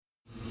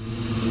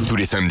tous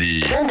les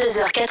samedis.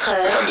 22h, 4h.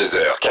 22h,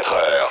 4h.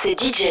 C'est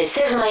DJ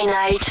Save My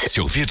Night.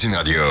 Sur Virgin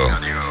Radio.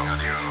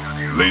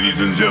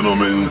 Ladies and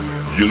gentlemen,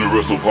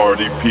 Universal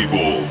Party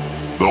people,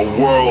 the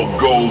world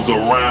goes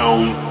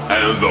around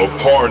and the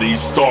party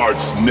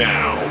starts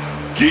now.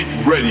 Get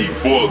ready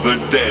for the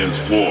dance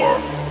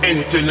floor.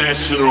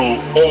 International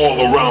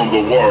all around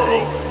the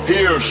world.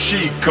 Here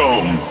she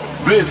comes.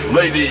 This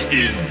lady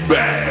is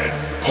bad.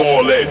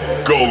 Paulette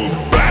goes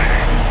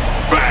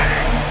bang,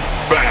 bang,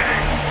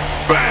 bang,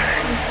 bang,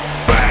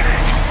 bang,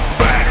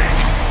 bang,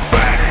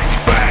 bang,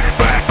 bang,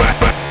 bang,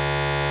 bang.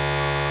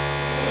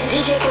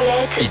 DJ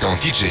Paulette Et dans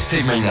DJ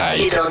Save My Night.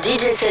 Et dans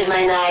DJ Save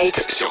My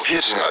Night. Sur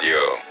Virgin Radio.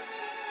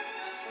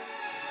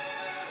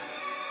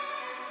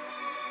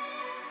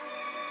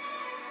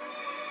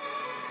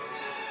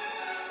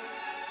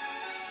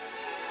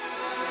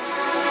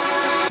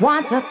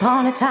 Once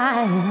upon a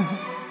time,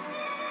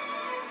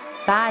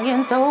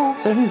 science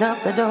opened up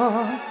the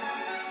door.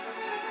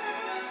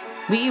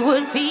 We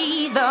would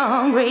feed the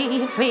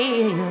hungry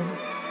field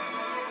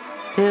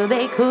till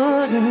they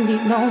couldn't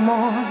eat no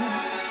more.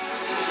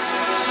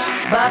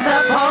 But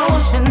the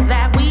potions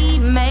that we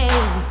made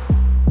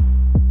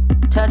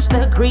touched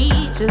the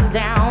creatures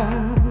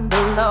down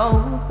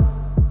below,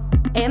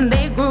 and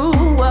they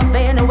grew up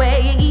in a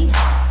way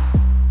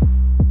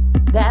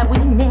that we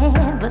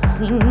never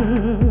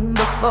seen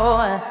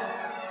before.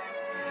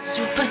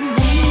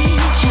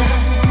 Supernature,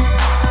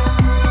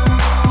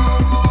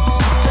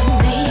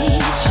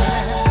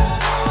 supernature,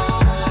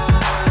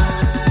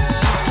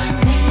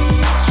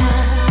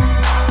 supernature,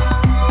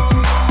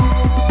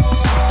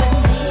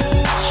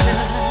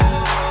 supernature.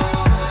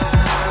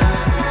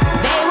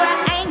 They were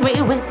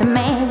angry with the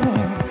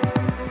man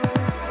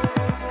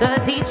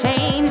 'cause he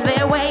changed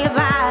their way of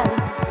life.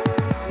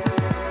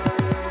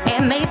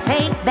 And they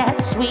take that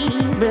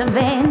sweet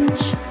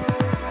revenge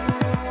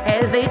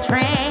as they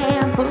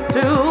trample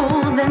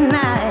through the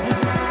night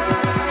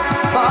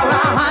for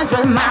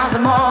 100 miles or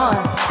more.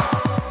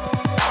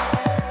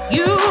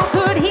 You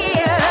could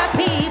hear the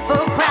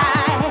people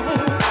cry,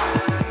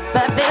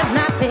 but there's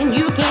nothing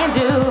you can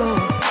do.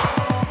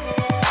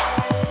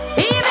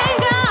 Even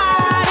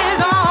God is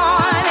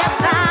on their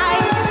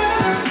side.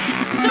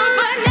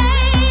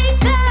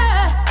 Supernature,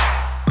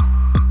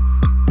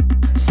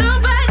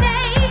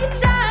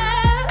 supernature,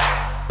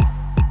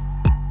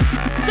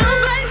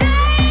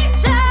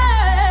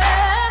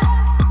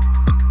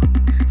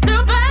 supernature, supernature,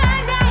 supernature,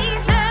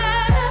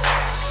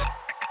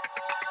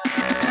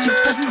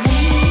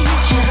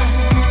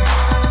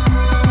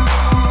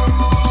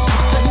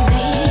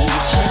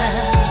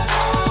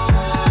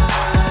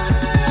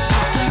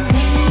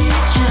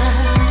 supernature,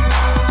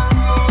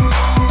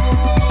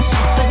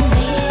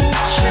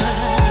 supernature,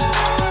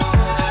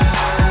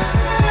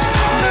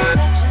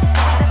 such a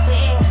sad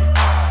affair.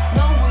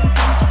 No one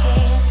seems to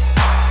care.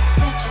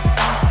 Such a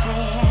sad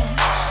affair.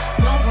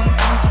 No one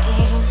seems to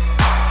care.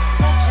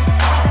 Such a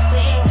sad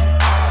affair.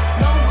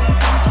 No one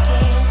seems to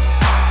care.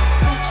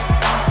 Such a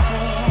sad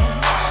affair.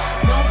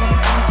 No one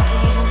seems to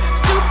care.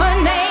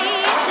 Supernature.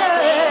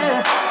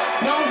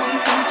 No one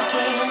seems to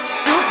care.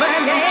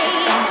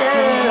 Supernature.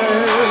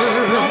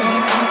 No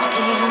one seems to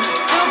care.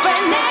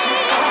 Supernature.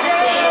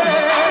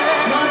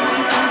 No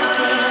one seems to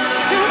care.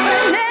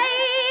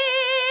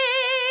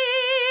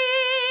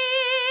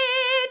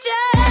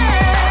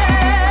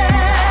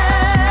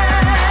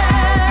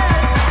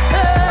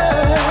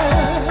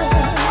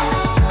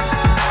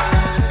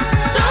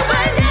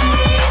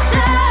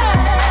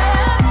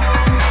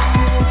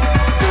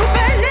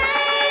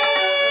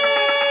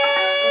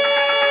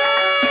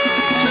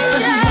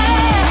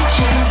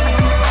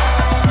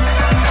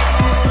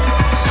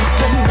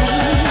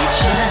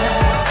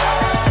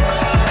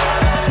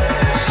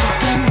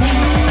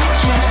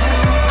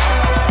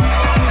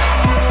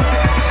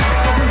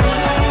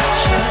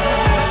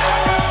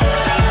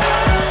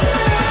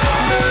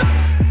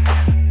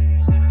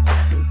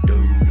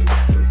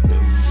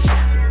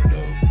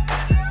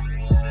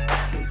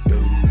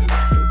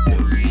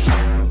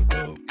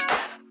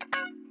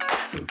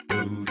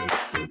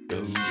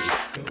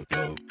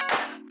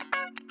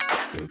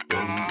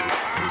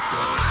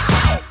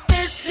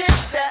 This is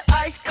that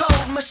ice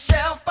cold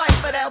Michelle fight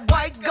for that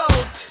white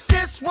gold.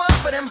 This one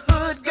for them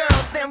hood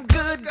girls, them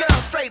good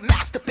girls, straight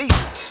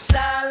masterpieces.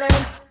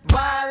 Stylin',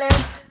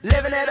 wildin',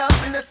 living it up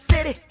in the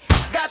city.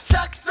 Got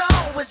Chuck's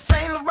on with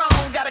Saint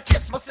Laurent. Gotta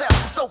kiss myself,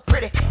 I'm so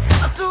pretty.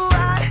 I'm too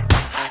hot.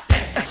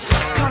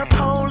 Call the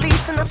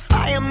police and the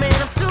fireman.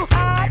 I'm too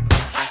hot.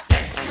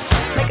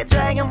 Make a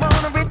dragon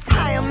wanna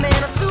retire,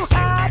 man. I'm too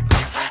hot.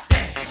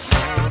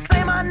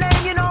 Say my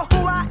name, you know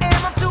who I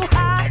am. I'm too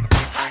hot.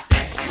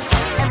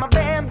 And my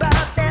band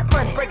bought that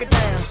money. Break it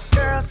down.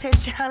 Girls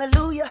hit you,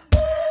 hallelujah.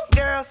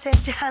 Girls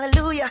hit you,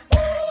 hallelujah.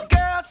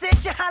 Girls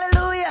hit you,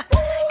 hallelujah.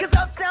 'Cause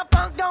Uptown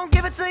Funk don't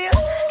give it to you.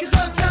 'Cause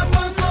Uptown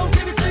Funk don't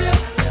give it to you.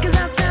 'Cause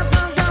Uptown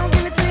Funk don't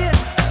give it to you.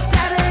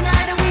 Saturday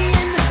night and we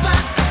in the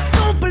spot.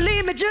 Don't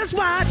believe me, just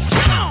watch.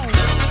 Come on.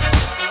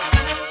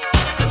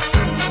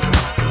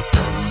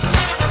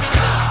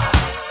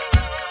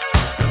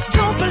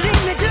 Don't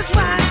believe me, just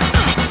watch.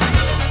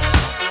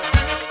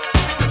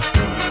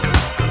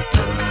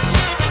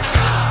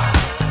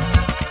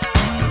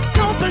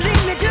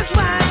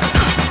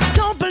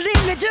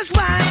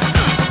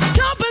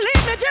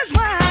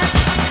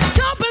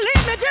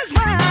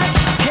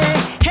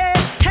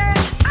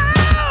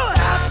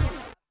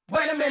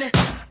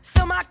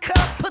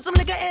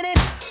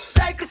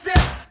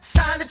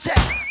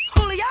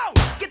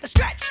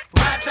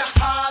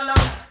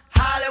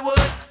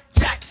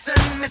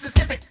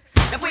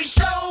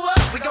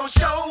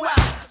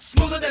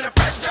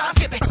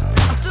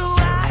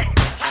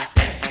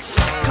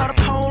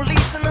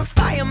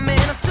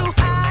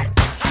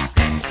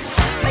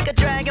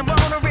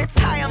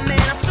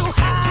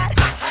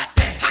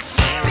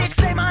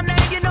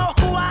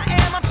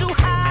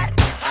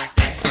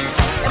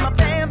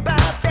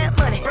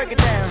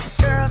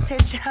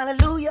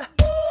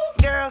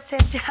 Girls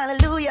hit you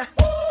hallelujah.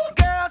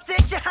 Girls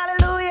hit you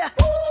hallelujah.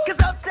 Cause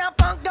Uptown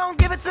Funk don't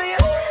give it to you.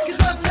 Cause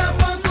Uptown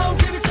Funk don't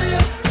give it to you.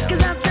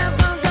 Cause Uptown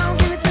Funk don't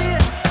give it to you.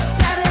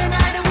 Saturday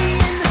night and we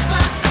in the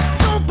spot.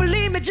 Don't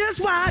believe me, just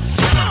watch.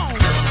 Come on.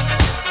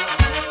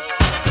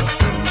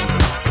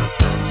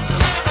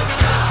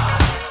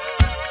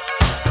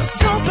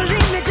 Don't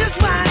believe me,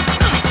 just watch.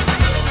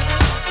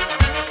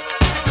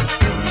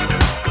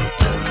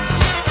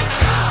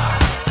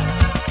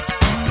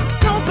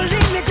 Don't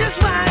believe me,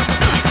 just watch.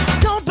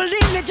 Don't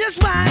believe me,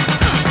 just watch.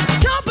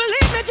 Don't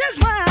believe me,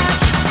 just watch.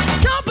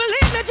 Don't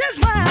believe me, just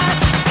watch.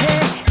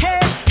 Hey, hey,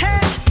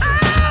 hey,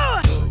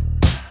 oh!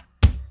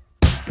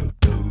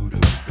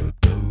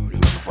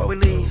 Before we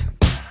leave,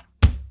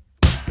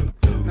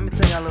 let me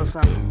tell y'all a little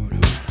something.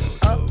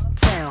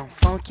 Uptown,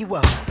 funk you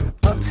up.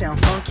 Uptown,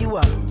 funk you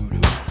up.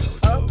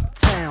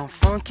 Uptown,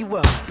 funk you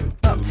up.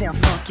 Uptown,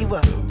 funk you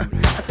up.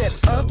 I said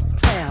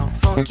uptown,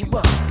 funk you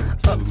up.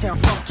 Uptown,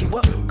 funk you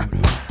up.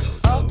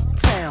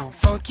 Uptown,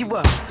 funk you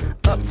up.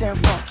 Uptown,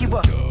 funk you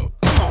up.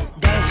 Come on,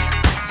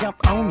 dance,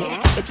 jump on it.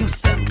 If you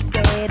sexed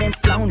and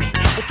flown it,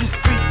 if you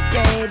freaked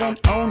dead and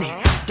own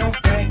it, don't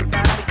brag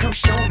about it, come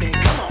show me.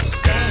 Come on,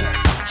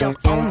 dance,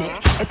 jump on it.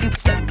 If you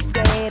sexed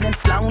and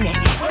flown it,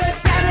 well, it's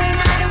Saturday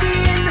night and we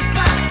in the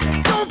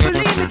spot. Don't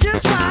believe it,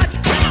 just watch.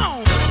 Come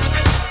on.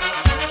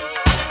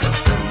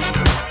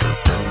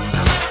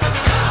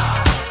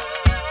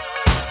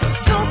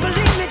 Don't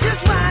believe me,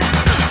 just watch.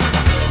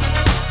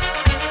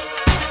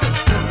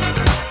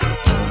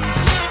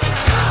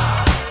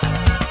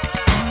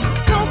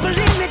 Don't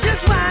believe me,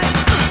 just watch.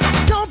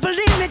 Don't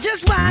believe me,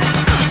 just watch.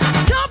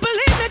 Don't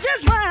believe me,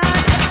 just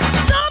watch.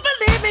 Don't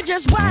believe me,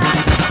 just watch.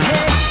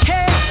 Hey,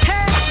 hey,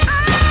 hey,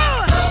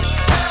 oh!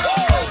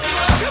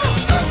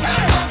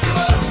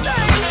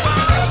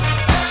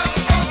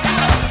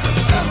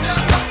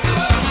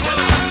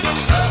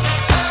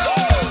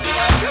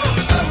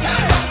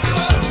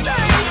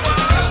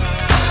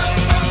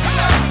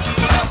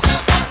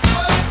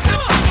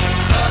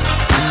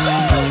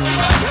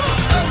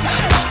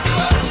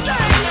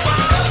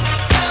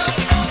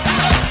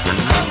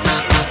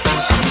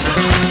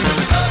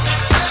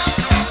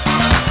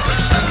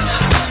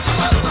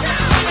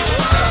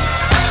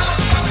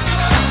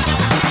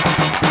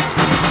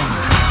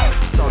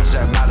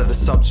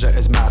 Subject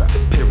is matter,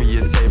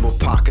 period, table,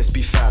 pockets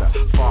be fatter.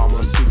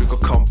 Pharmaceutical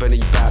company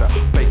batter,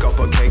 bake up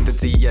a cake, the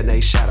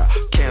DNA shatter.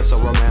 Cancer,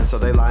 romance, so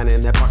they line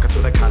in their pockets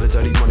with the kind of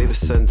dirty money that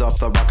send up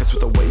the rockets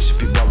with the way she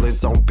be rolling.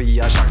 Don't be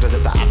shocked that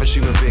if the average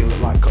human being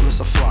look like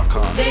Alyssa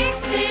Flockhart. This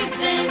is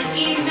an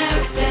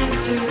email sent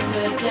to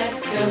the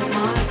desk of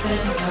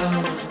Monsanto.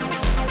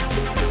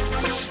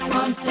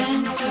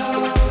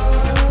 Monsanto.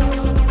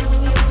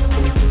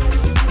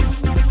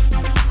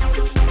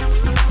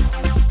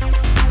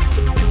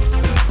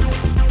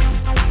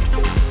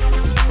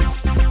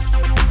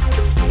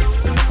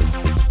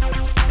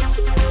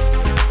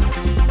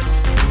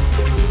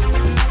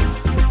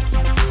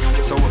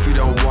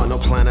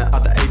 Planet,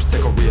 other apes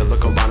take a real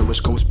look around in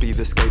which ghost speed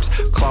escapes.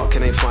 Clark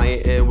ain't flying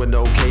in with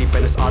no cape,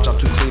 and it's our job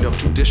to clean up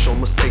judicial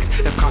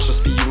mistakes. If conscience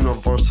be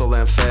universal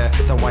and fair,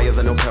 then why are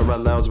there no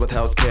parallels with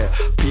healthcare?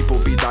 People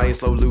be dying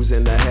slow,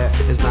 losing their hair.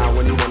 It's now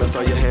when you wanna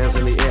throw your hands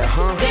in the air,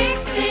 huh? This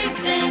is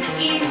an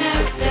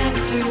email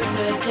sent to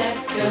the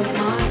desk of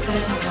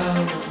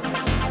Monsanto.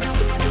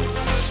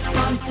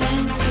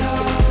 Monsanto.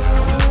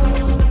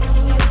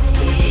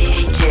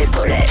 DJ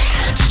Paulette.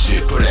 DJ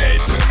Paulette.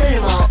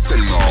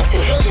 Seulement sur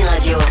Virgin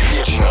Radio.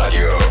 Virgin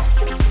Radio.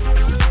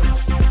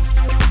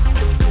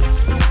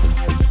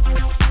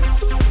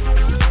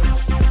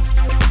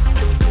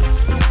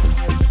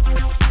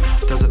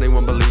 Does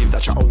anyone believe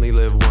that you only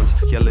live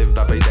once? You live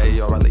every day,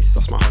 or at least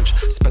that's my hunch.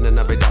 Spending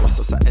every dollar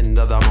since the end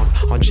of the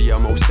month on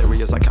GMO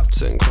cereals like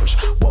Captain Crunch.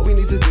 What we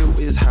need to do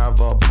is have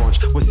a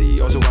brunch with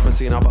CEOs who haven't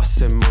seen our bus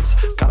in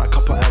months. Got a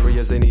couple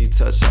areas they need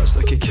to touch.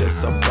 They could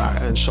kiss the back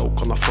and choke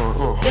on the front.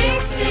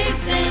 This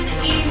is an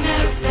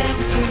email sent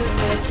to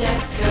the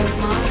desk of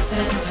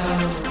Monsanto.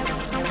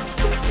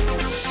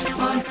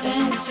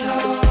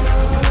 Monsanto.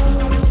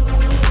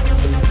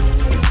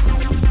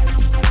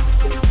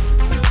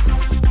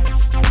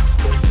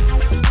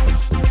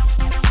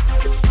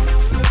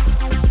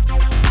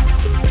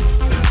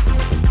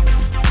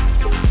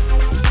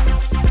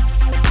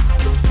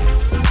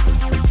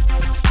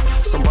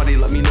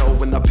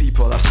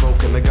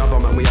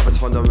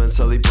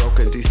 fundamentally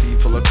broken,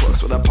 deceitful of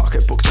crooks with their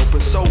pocketbooks open,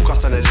 so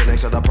carcinogenic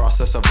to the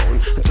process of voting.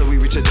 Until we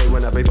reach a day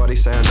when everybody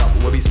stand up,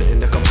 we'll be sitting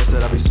there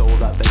complicit every soul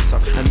that they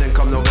suck. And then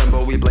come November,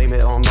 we blame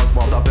it on luck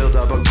while the builder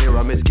of a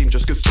pyramid scheme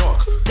just gets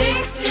stuck.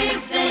 This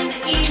is an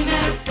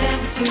email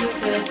sent to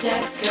the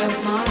desk of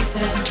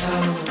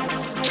Monsanto.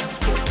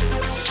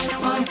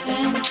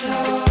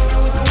 Monsanto.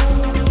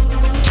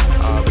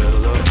 I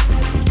build up,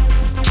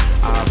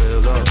 I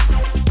build up,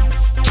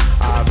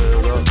 I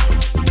build up,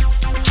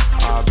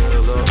 I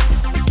build up,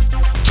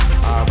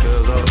 I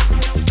build up,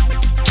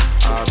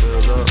 I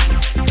build up,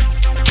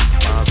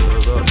 I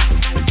build up,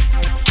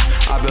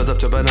 I build up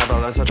to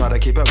benevolence. I try to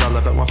keep it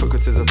relevant. My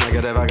focus is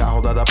negative. I got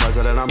hold of the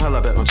president. I'm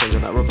hella bent on changing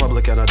that.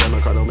 Republican or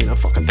Democrat don't mean a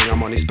fucking thing.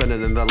 I'm only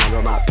spinning in the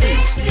laundromat.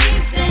 Peace. This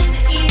is an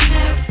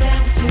email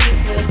sent to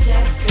the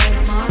desk of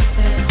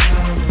Monsanto.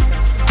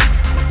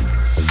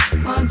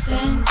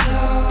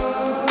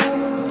 Monsanto.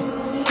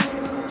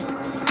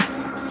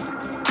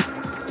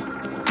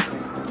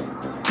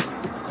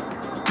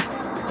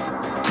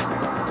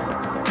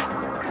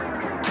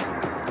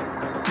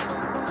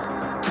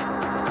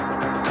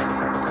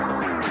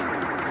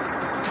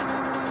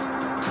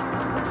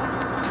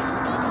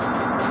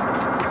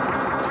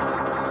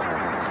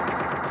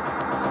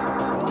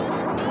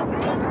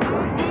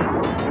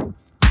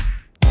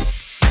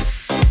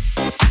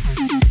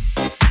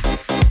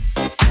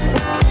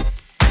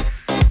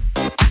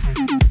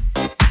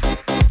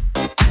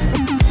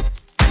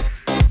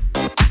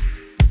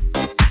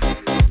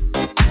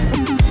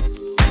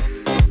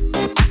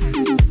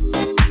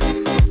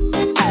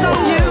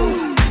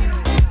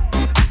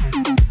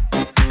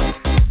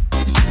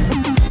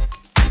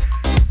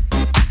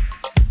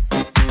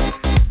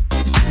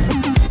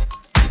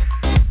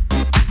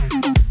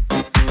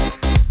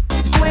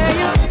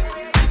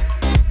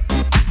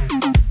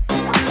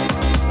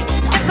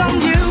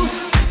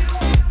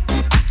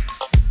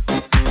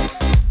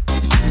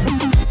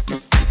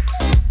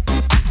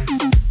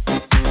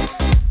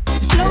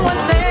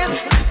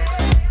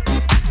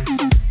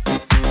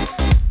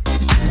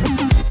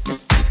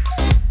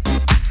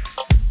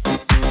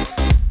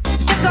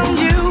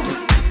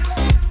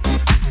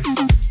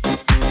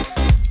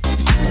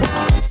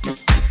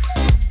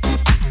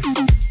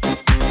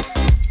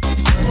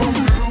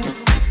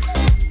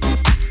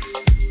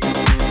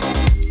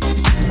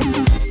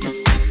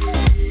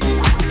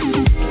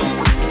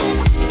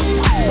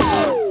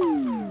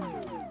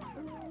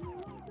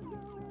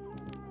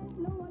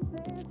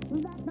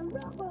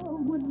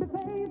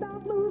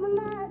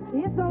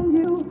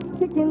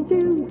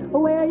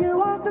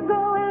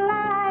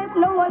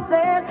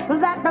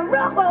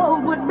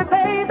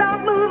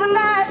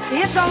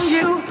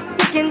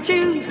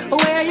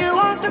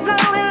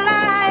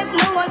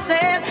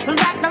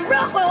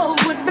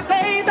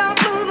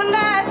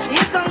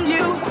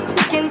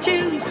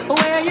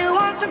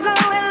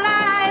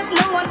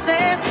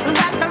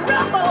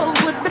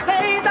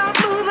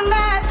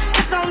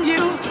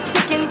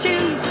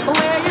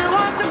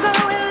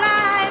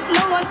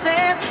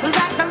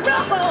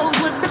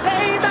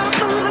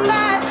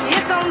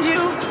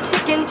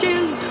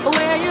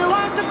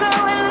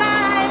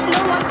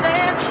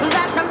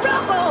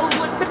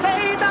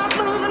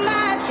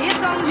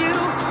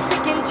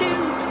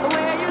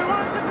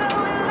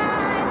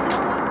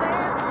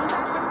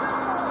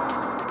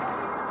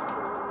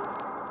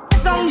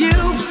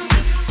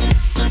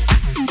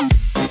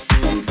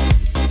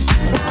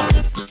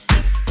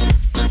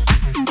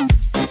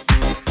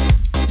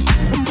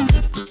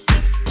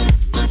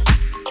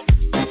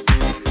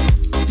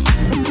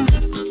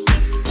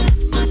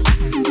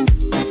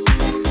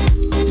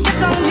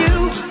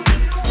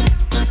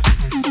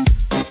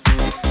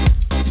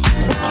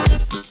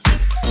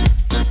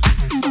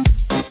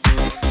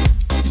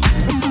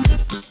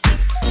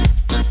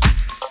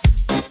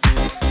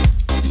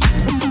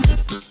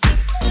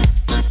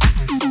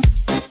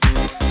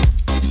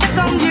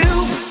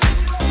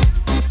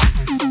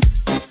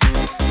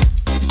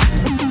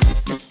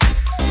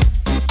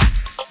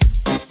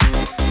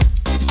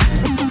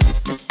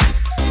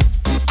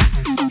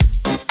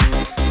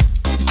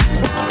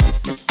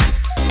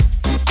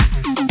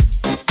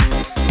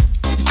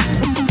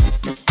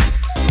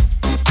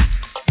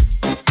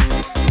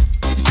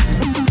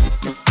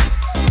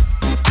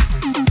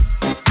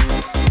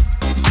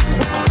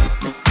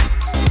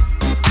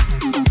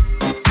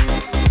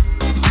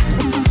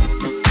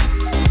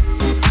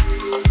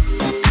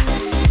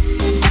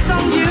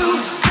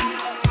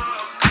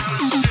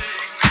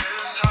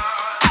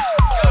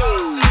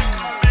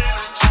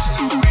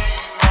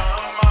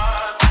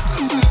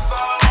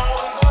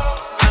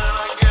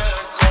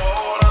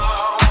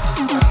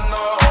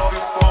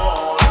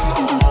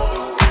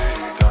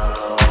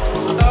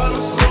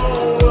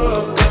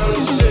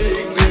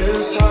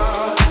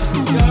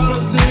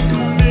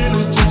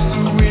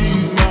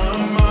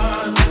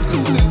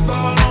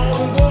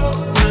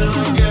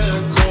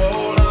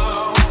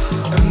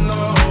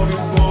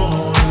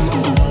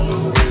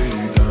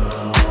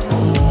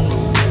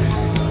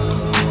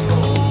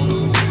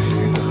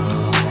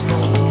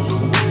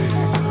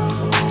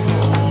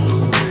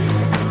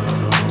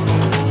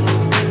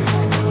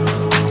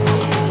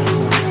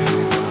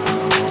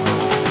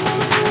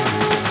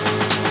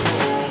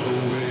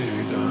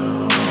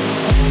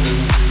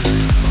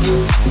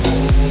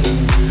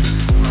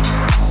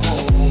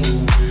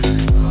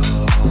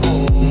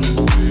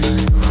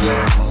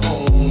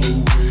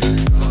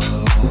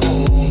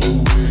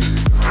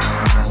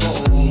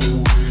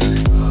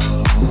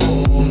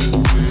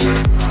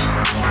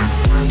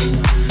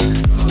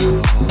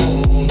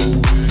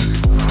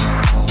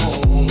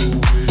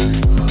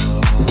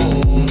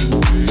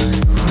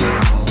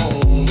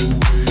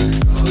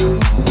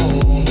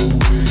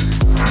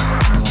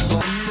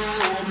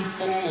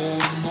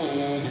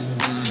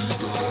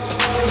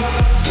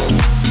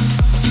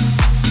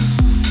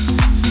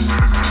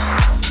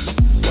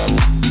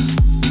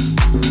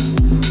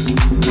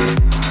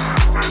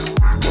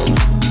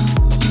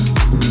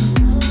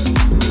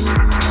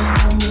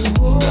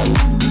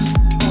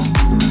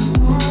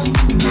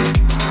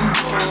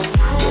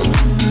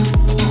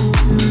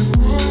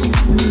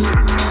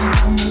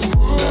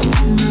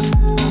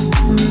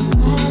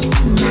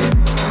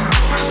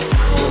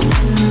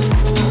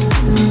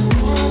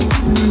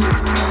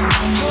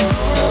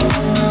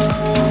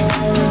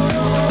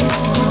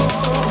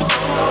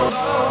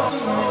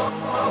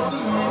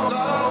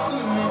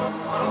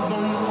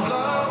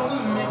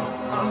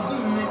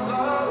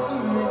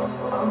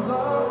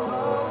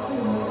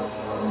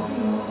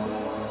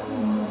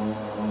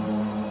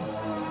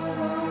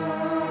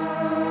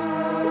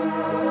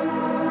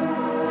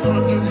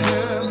 100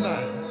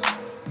 headlights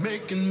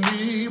making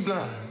me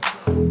blind.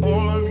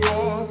 All of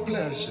your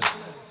pleasures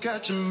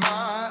catching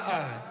my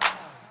eye.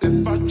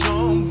 If I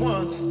jump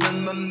once,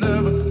 then I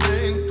never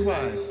think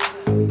twice.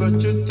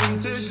 But your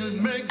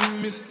temptation's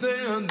making me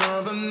stay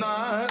another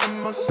night.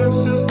 And my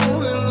senses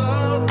only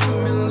loud to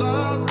me,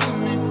 loud to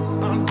me.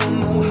 I don't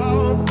know how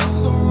it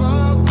feels so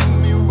right to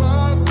me,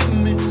 right to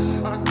me.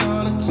 I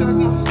gotta check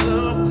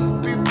myself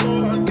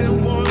before I get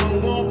what I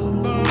want.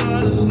 Find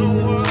out it's not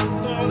what I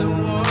thought it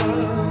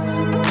was.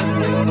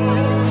 And you know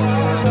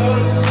I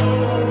gotta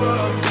slow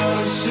up,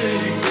 gotta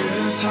shake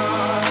this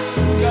high.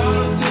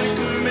 Gotta take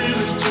a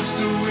minute just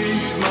to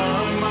ease my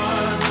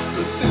mind.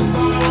 'Cause if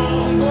I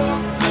don't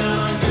walk, then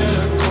I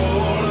get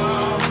caught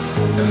out.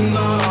 And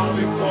I'll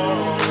be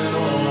falling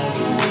all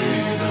the way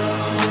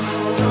down.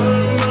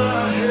 Turn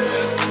my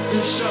head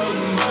and shut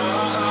my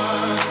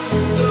eyes.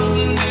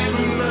 Doesn't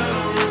even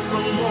matter if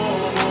I'm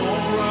wrong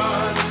or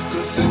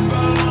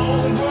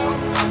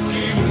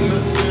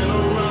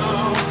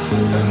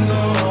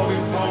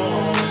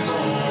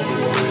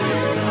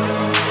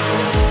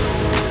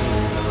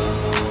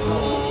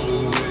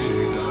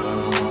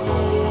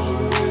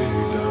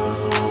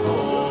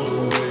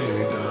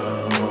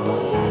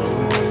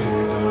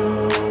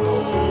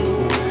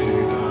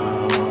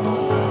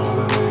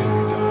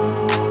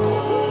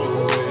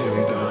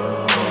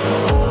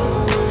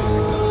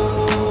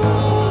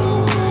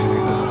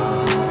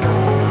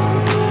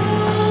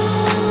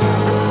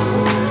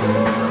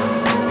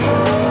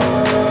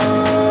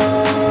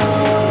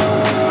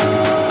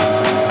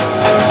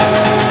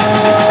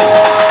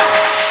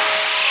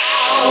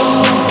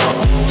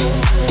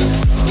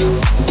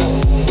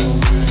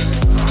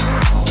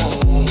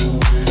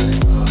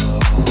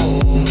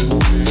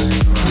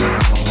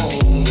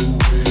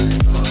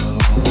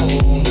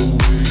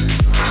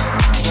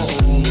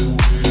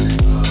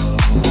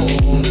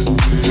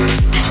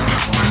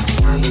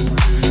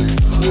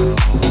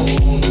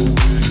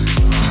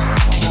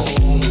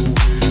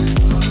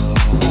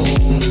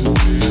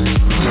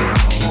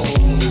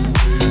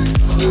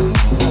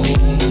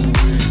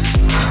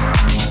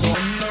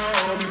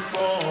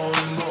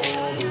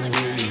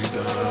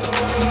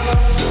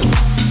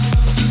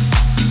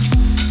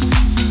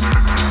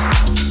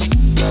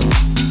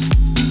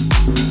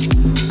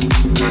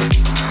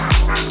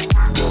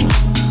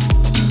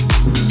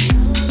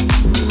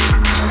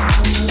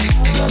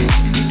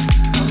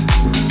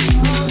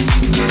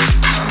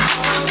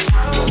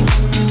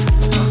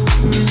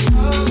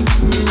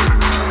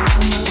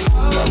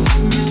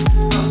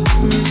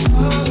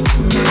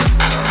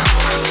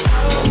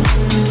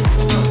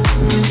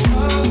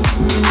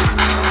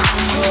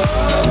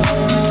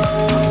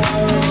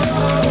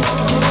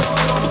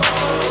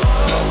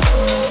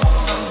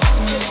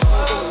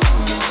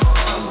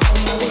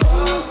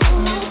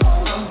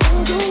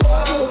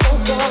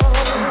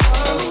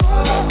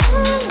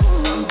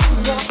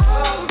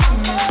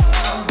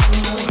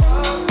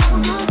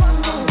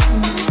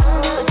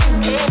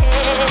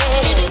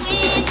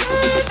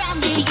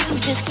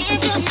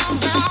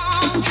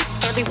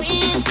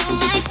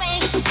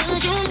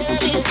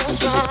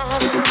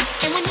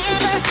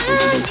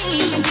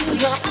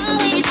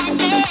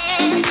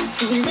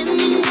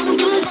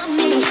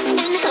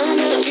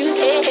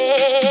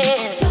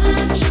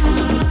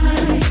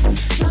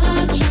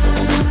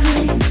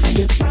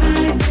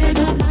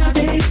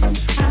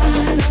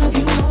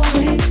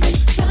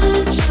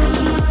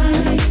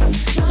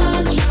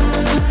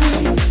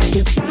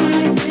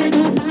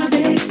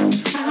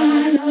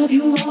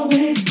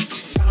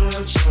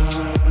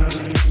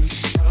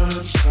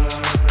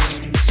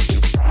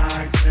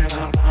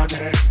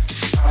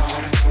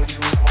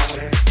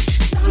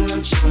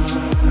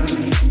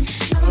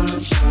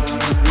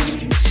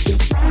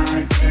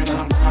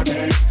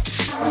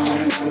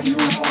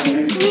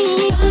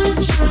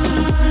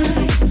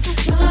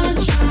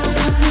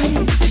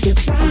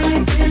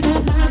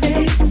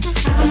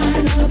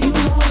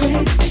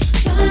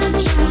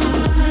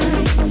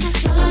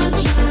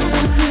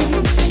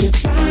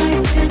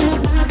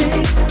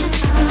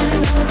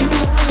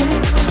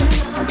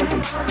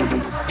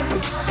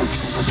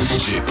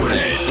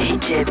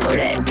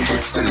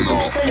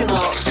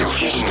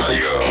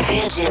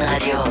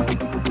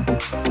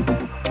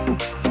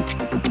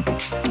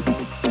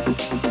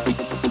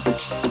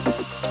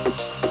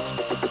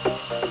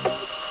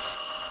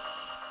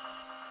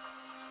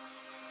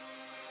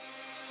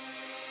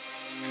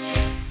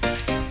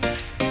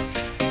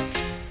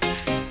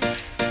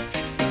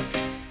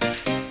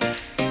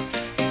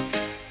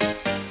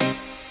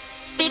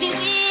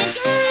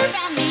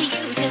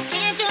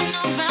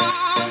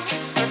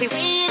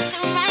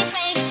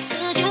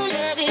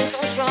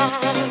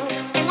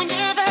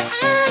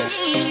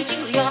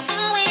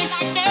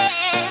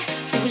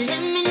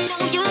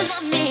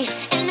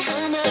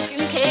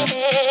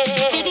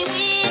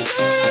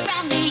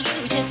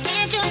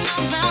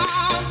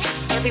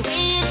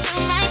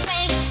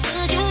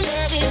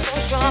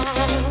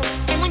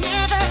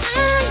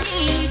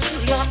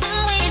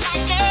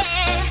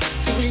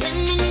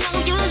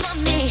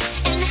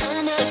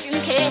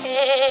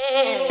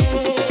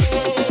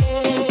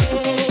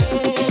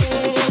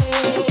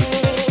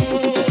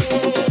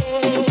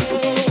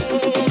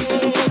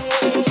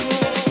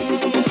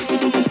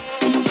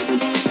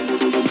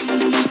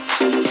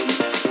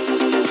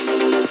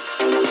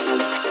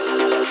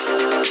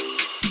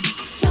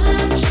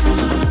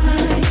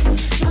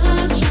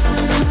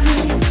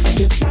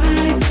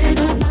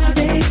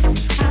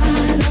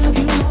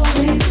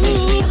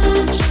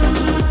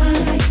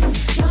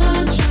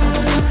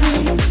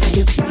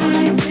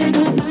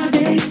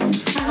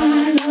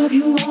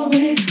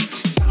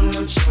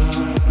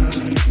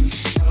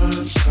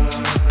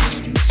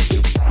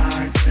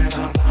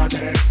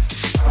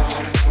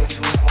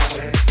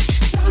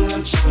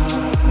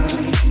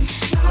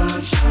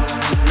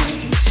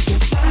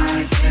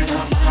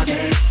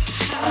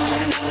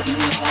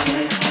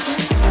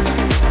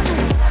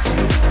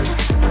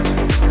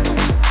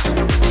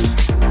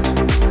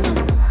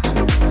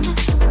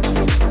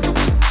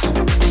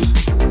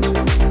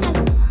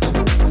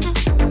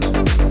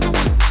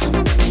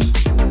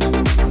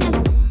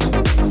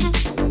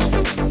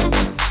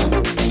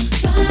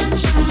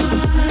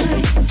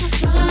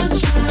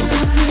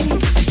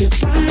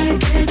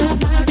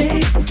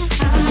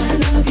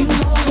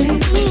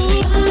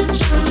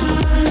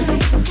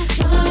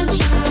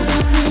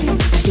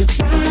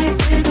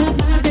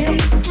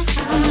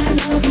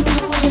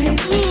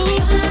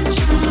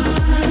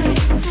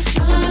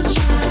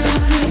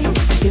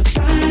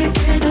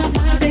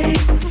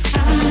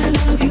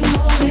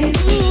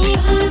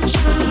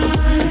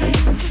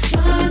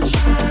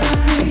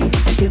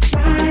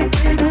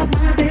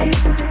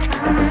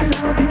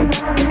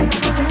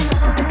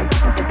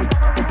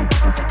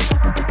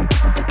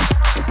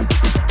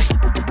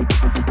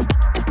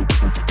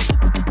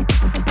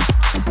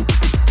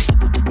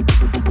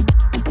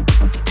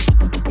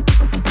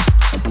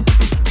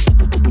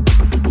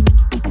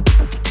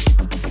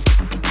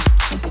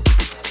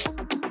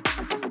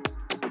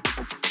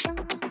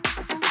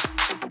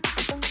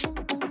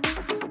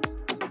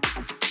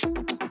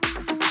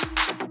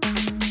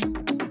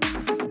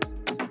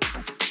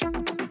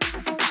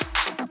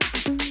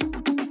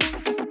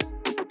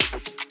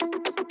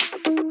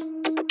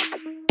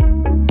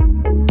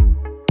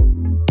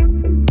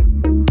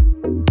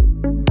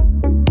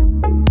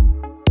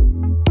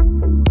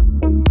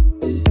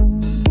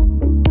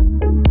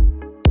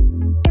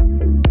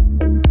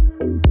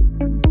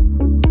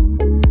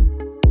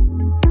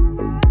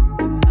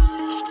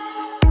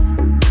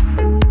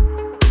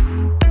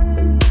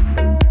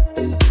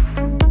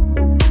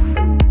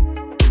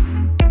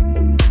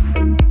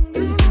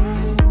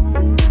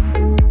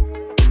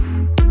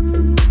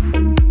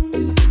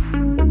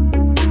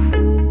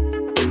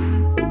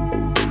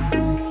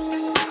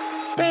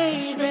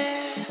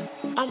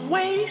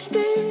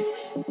wasted.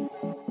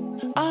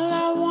 All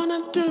I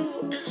wanna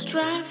do is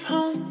drive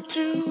home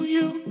to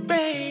you,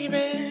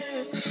 baby.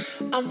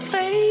 I'm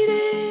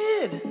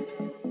faded.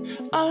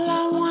 All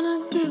I wanna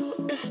do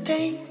is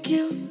take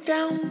you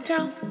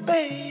downtown,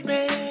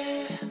 baby.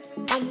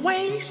 I'm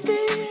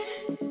wasted.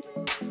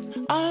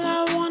 All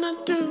I wanna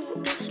do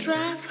is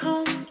drive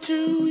home to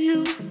you,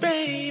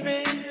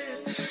 baby.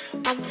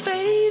 I'm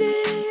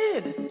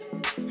faded.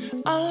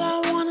 All I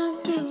wanna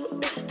do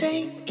is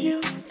take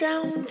you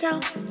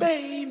downtown,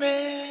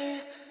 baby.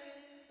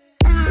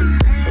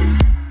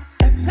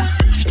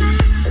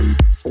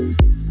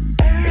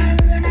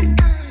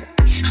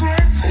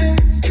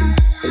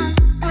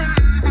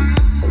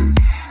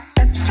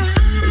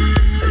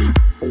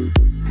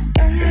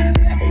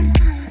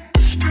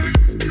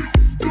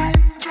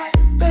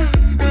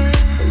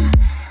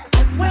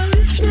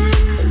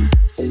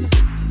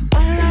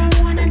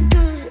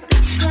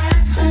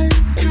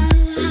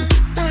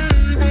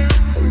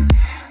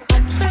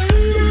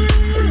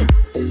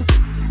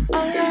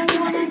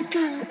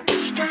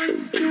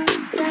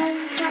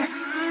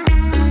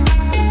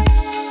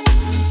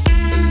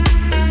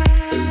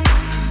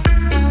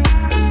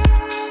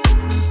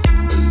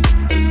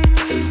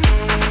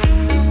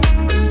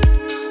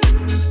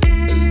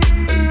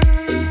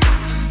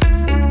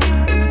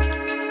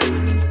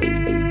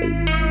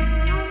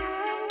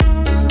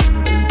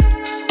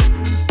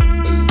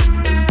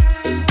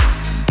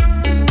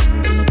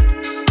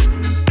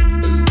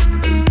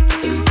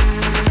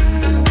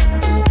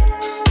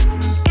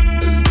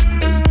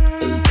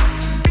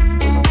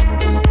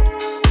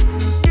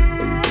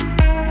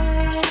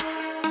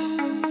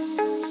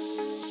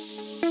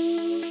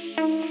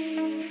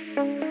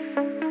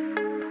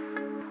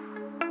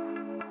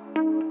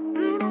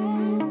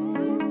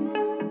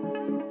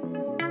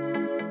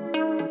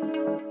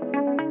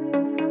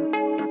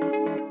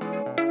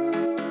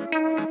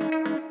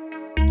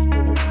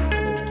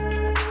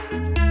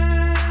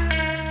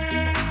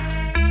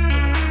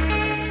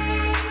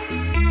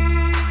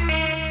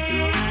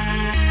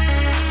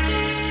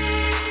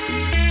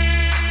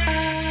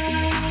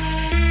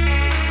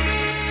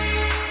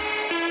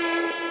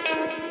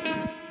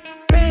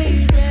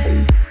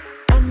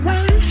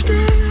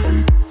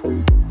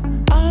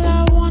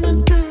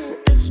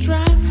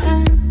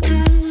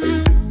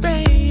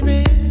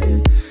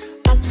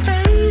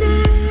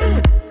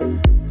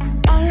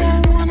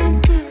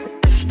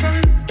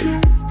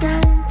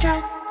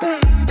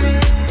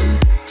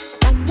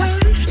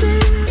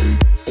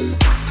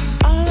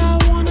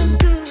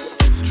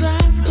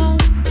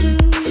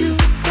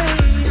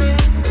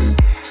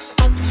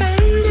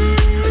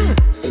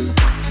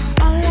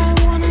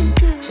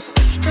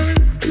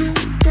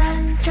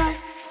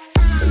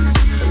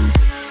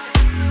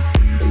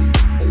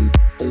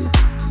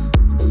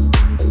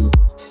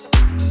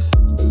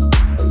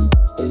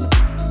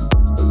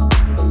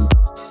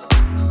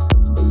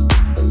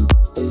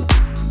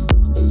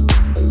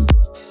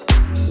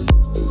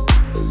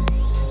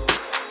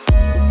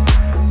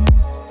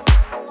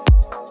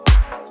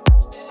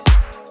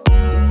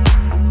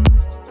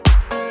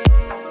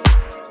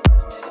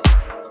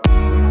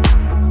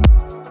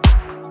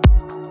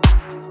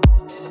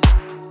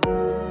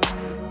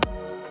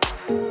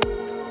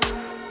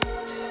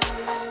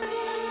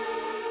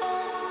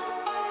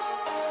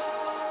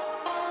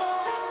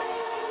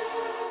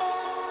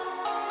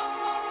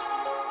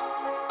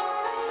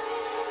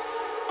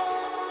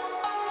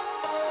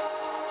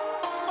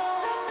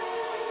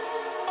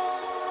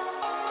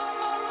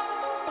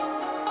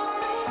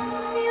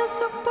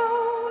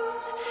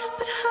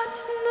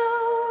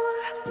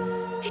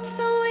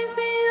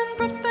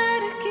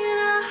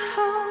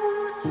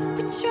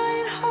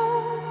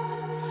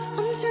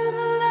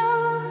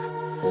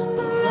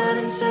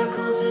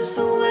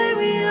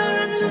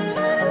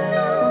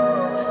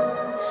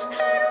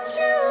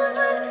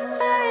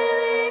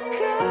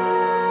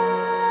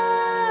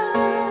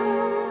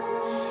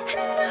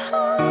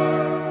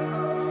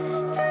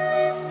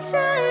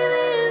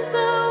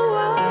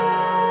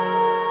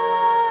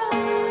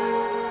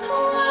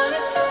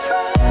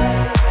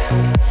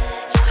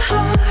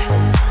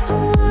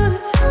 Oh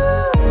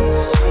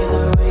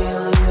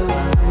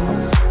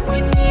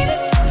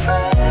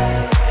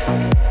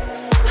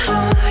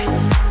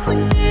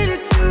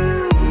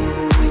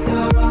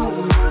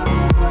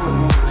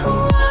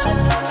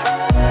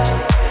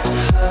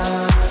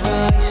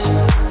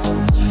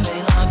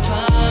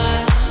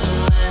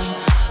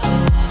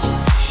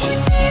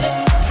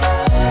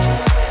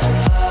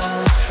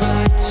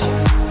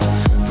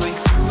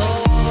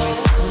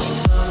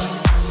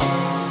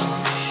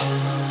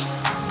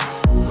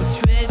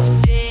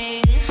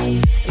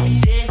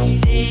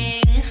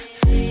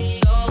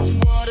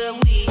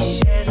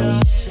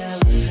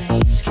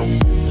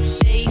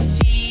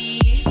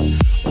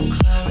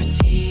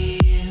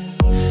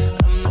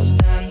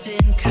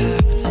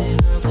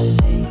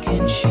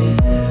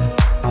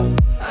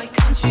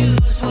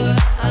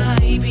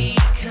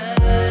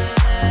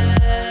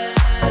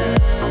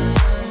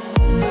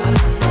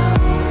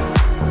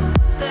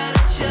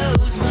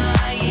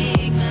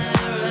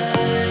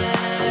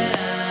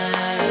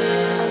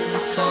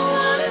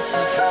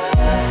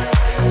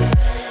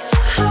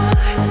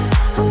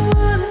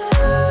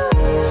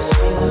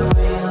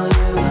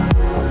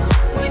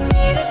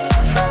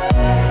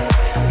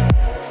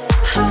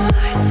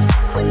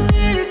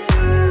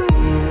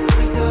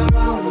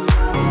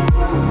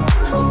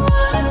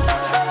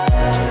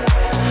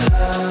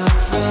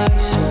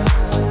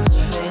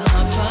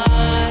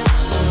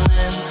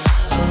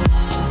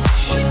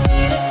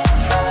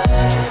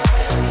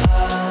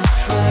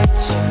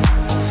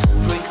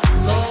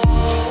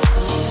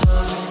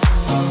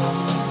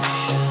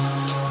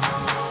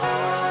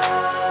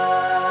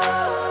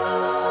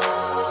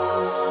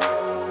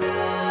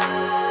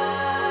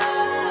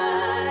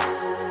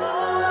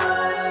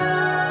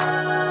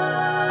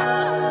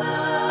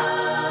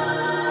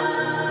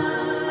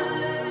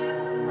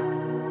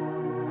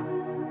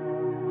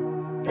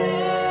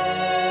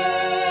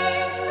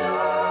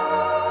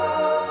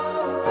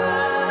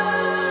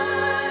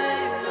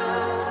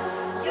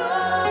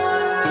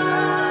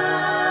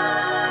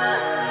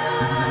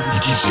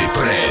DJ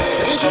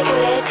Paulette. DJ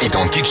Paulette. Et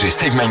dans DJ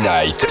Save My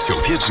Night sur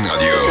Virgin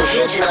Radio. Sur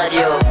Virgin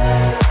Radio.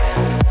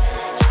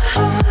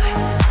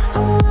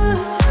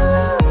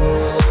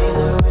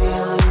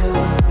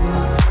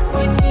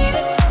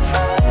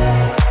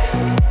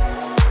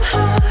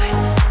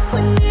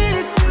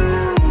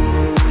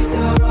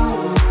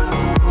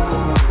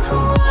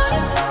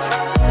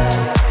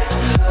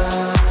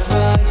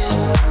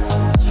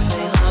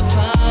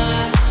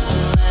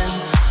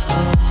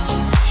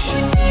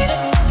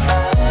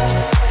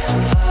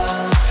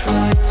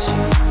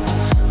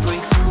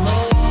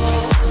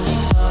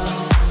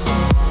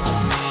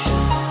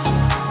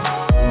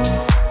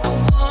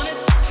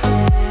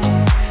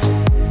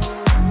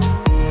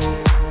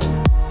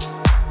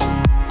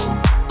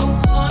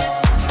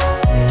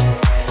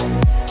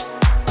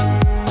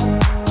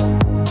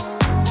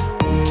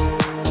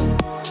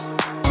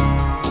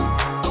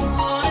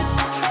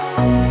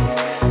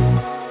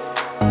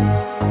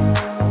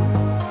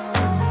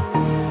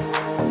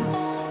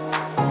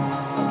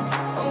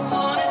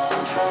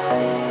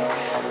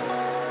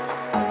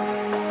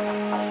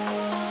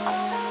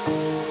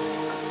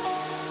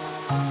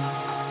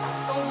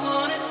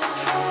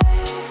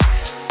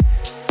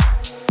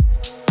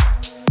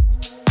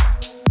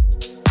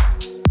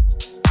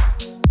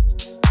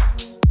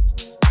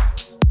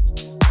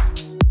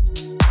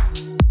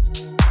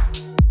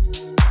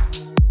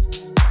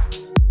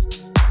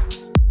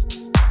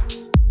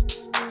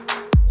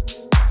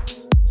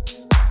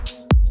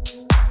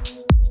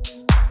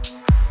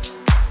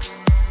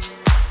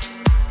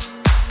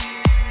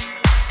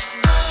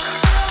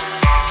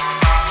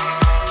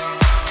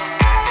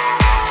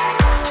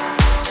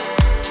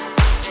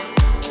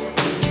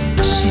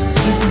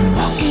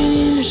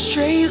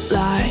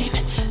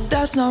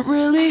 That's not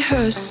really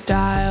her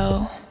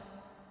style.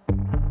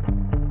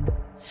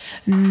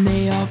 And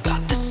they all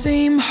got the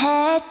same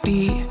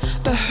heartbeat,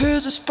 but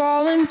hers is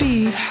falling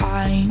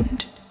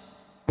behind.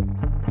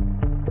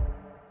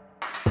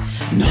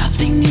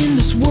 Nothing in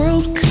this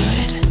world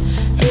could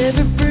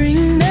ever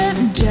bring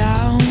them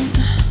down.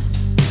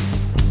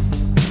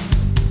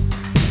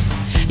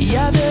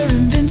 Yeah, they're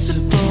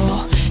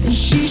invincible, and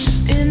she's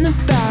just in the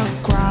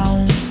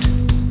background.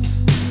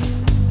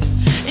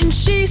 And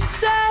she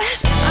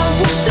says,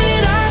 I wish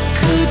that I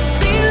could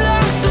be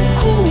like the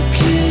cool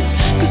kids,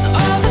 'cause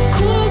all the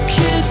cool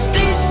kids,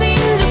 they seem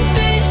to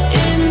fit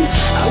in.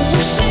 I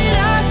wish that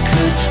I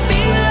could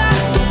be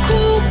like the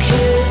cool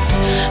kids,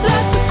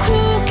 like the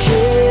cool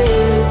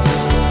kids.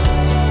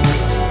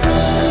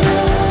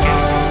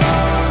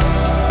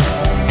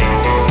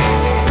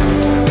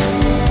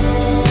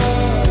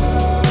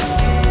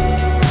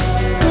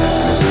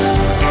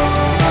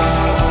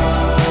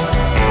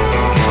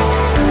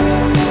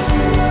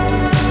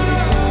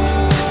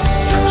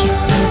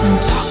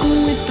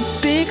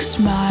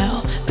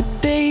 Smile, but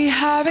they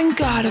haven't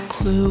got a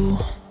clue.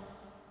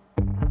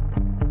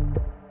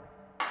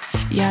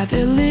 Yeah,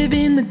 they're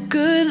living the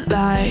good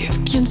life,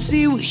 can't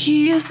see what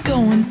he is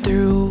going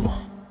through.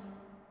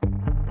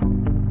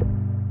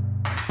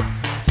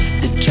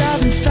 They're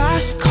driving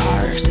fast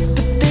cars,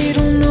 but they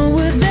don't know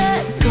where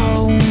they're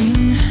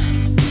going.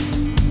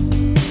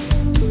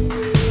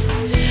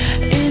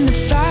 In the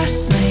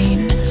fast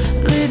lane,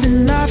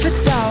 living life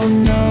without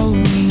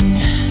knowing.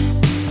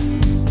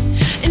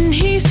 And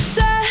he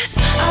says,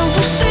 I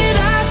wish that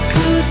I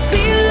could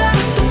be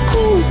like the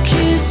cool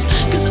kids,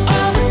 'cause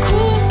all the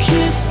cool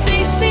kids,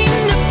 they seem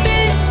to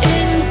fit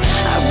in.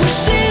 I wish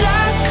that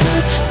I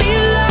could be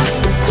like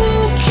the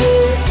cool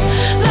kids,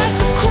 like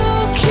the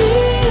cool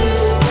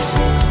kids.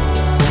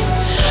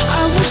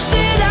 I wish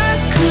that I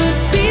could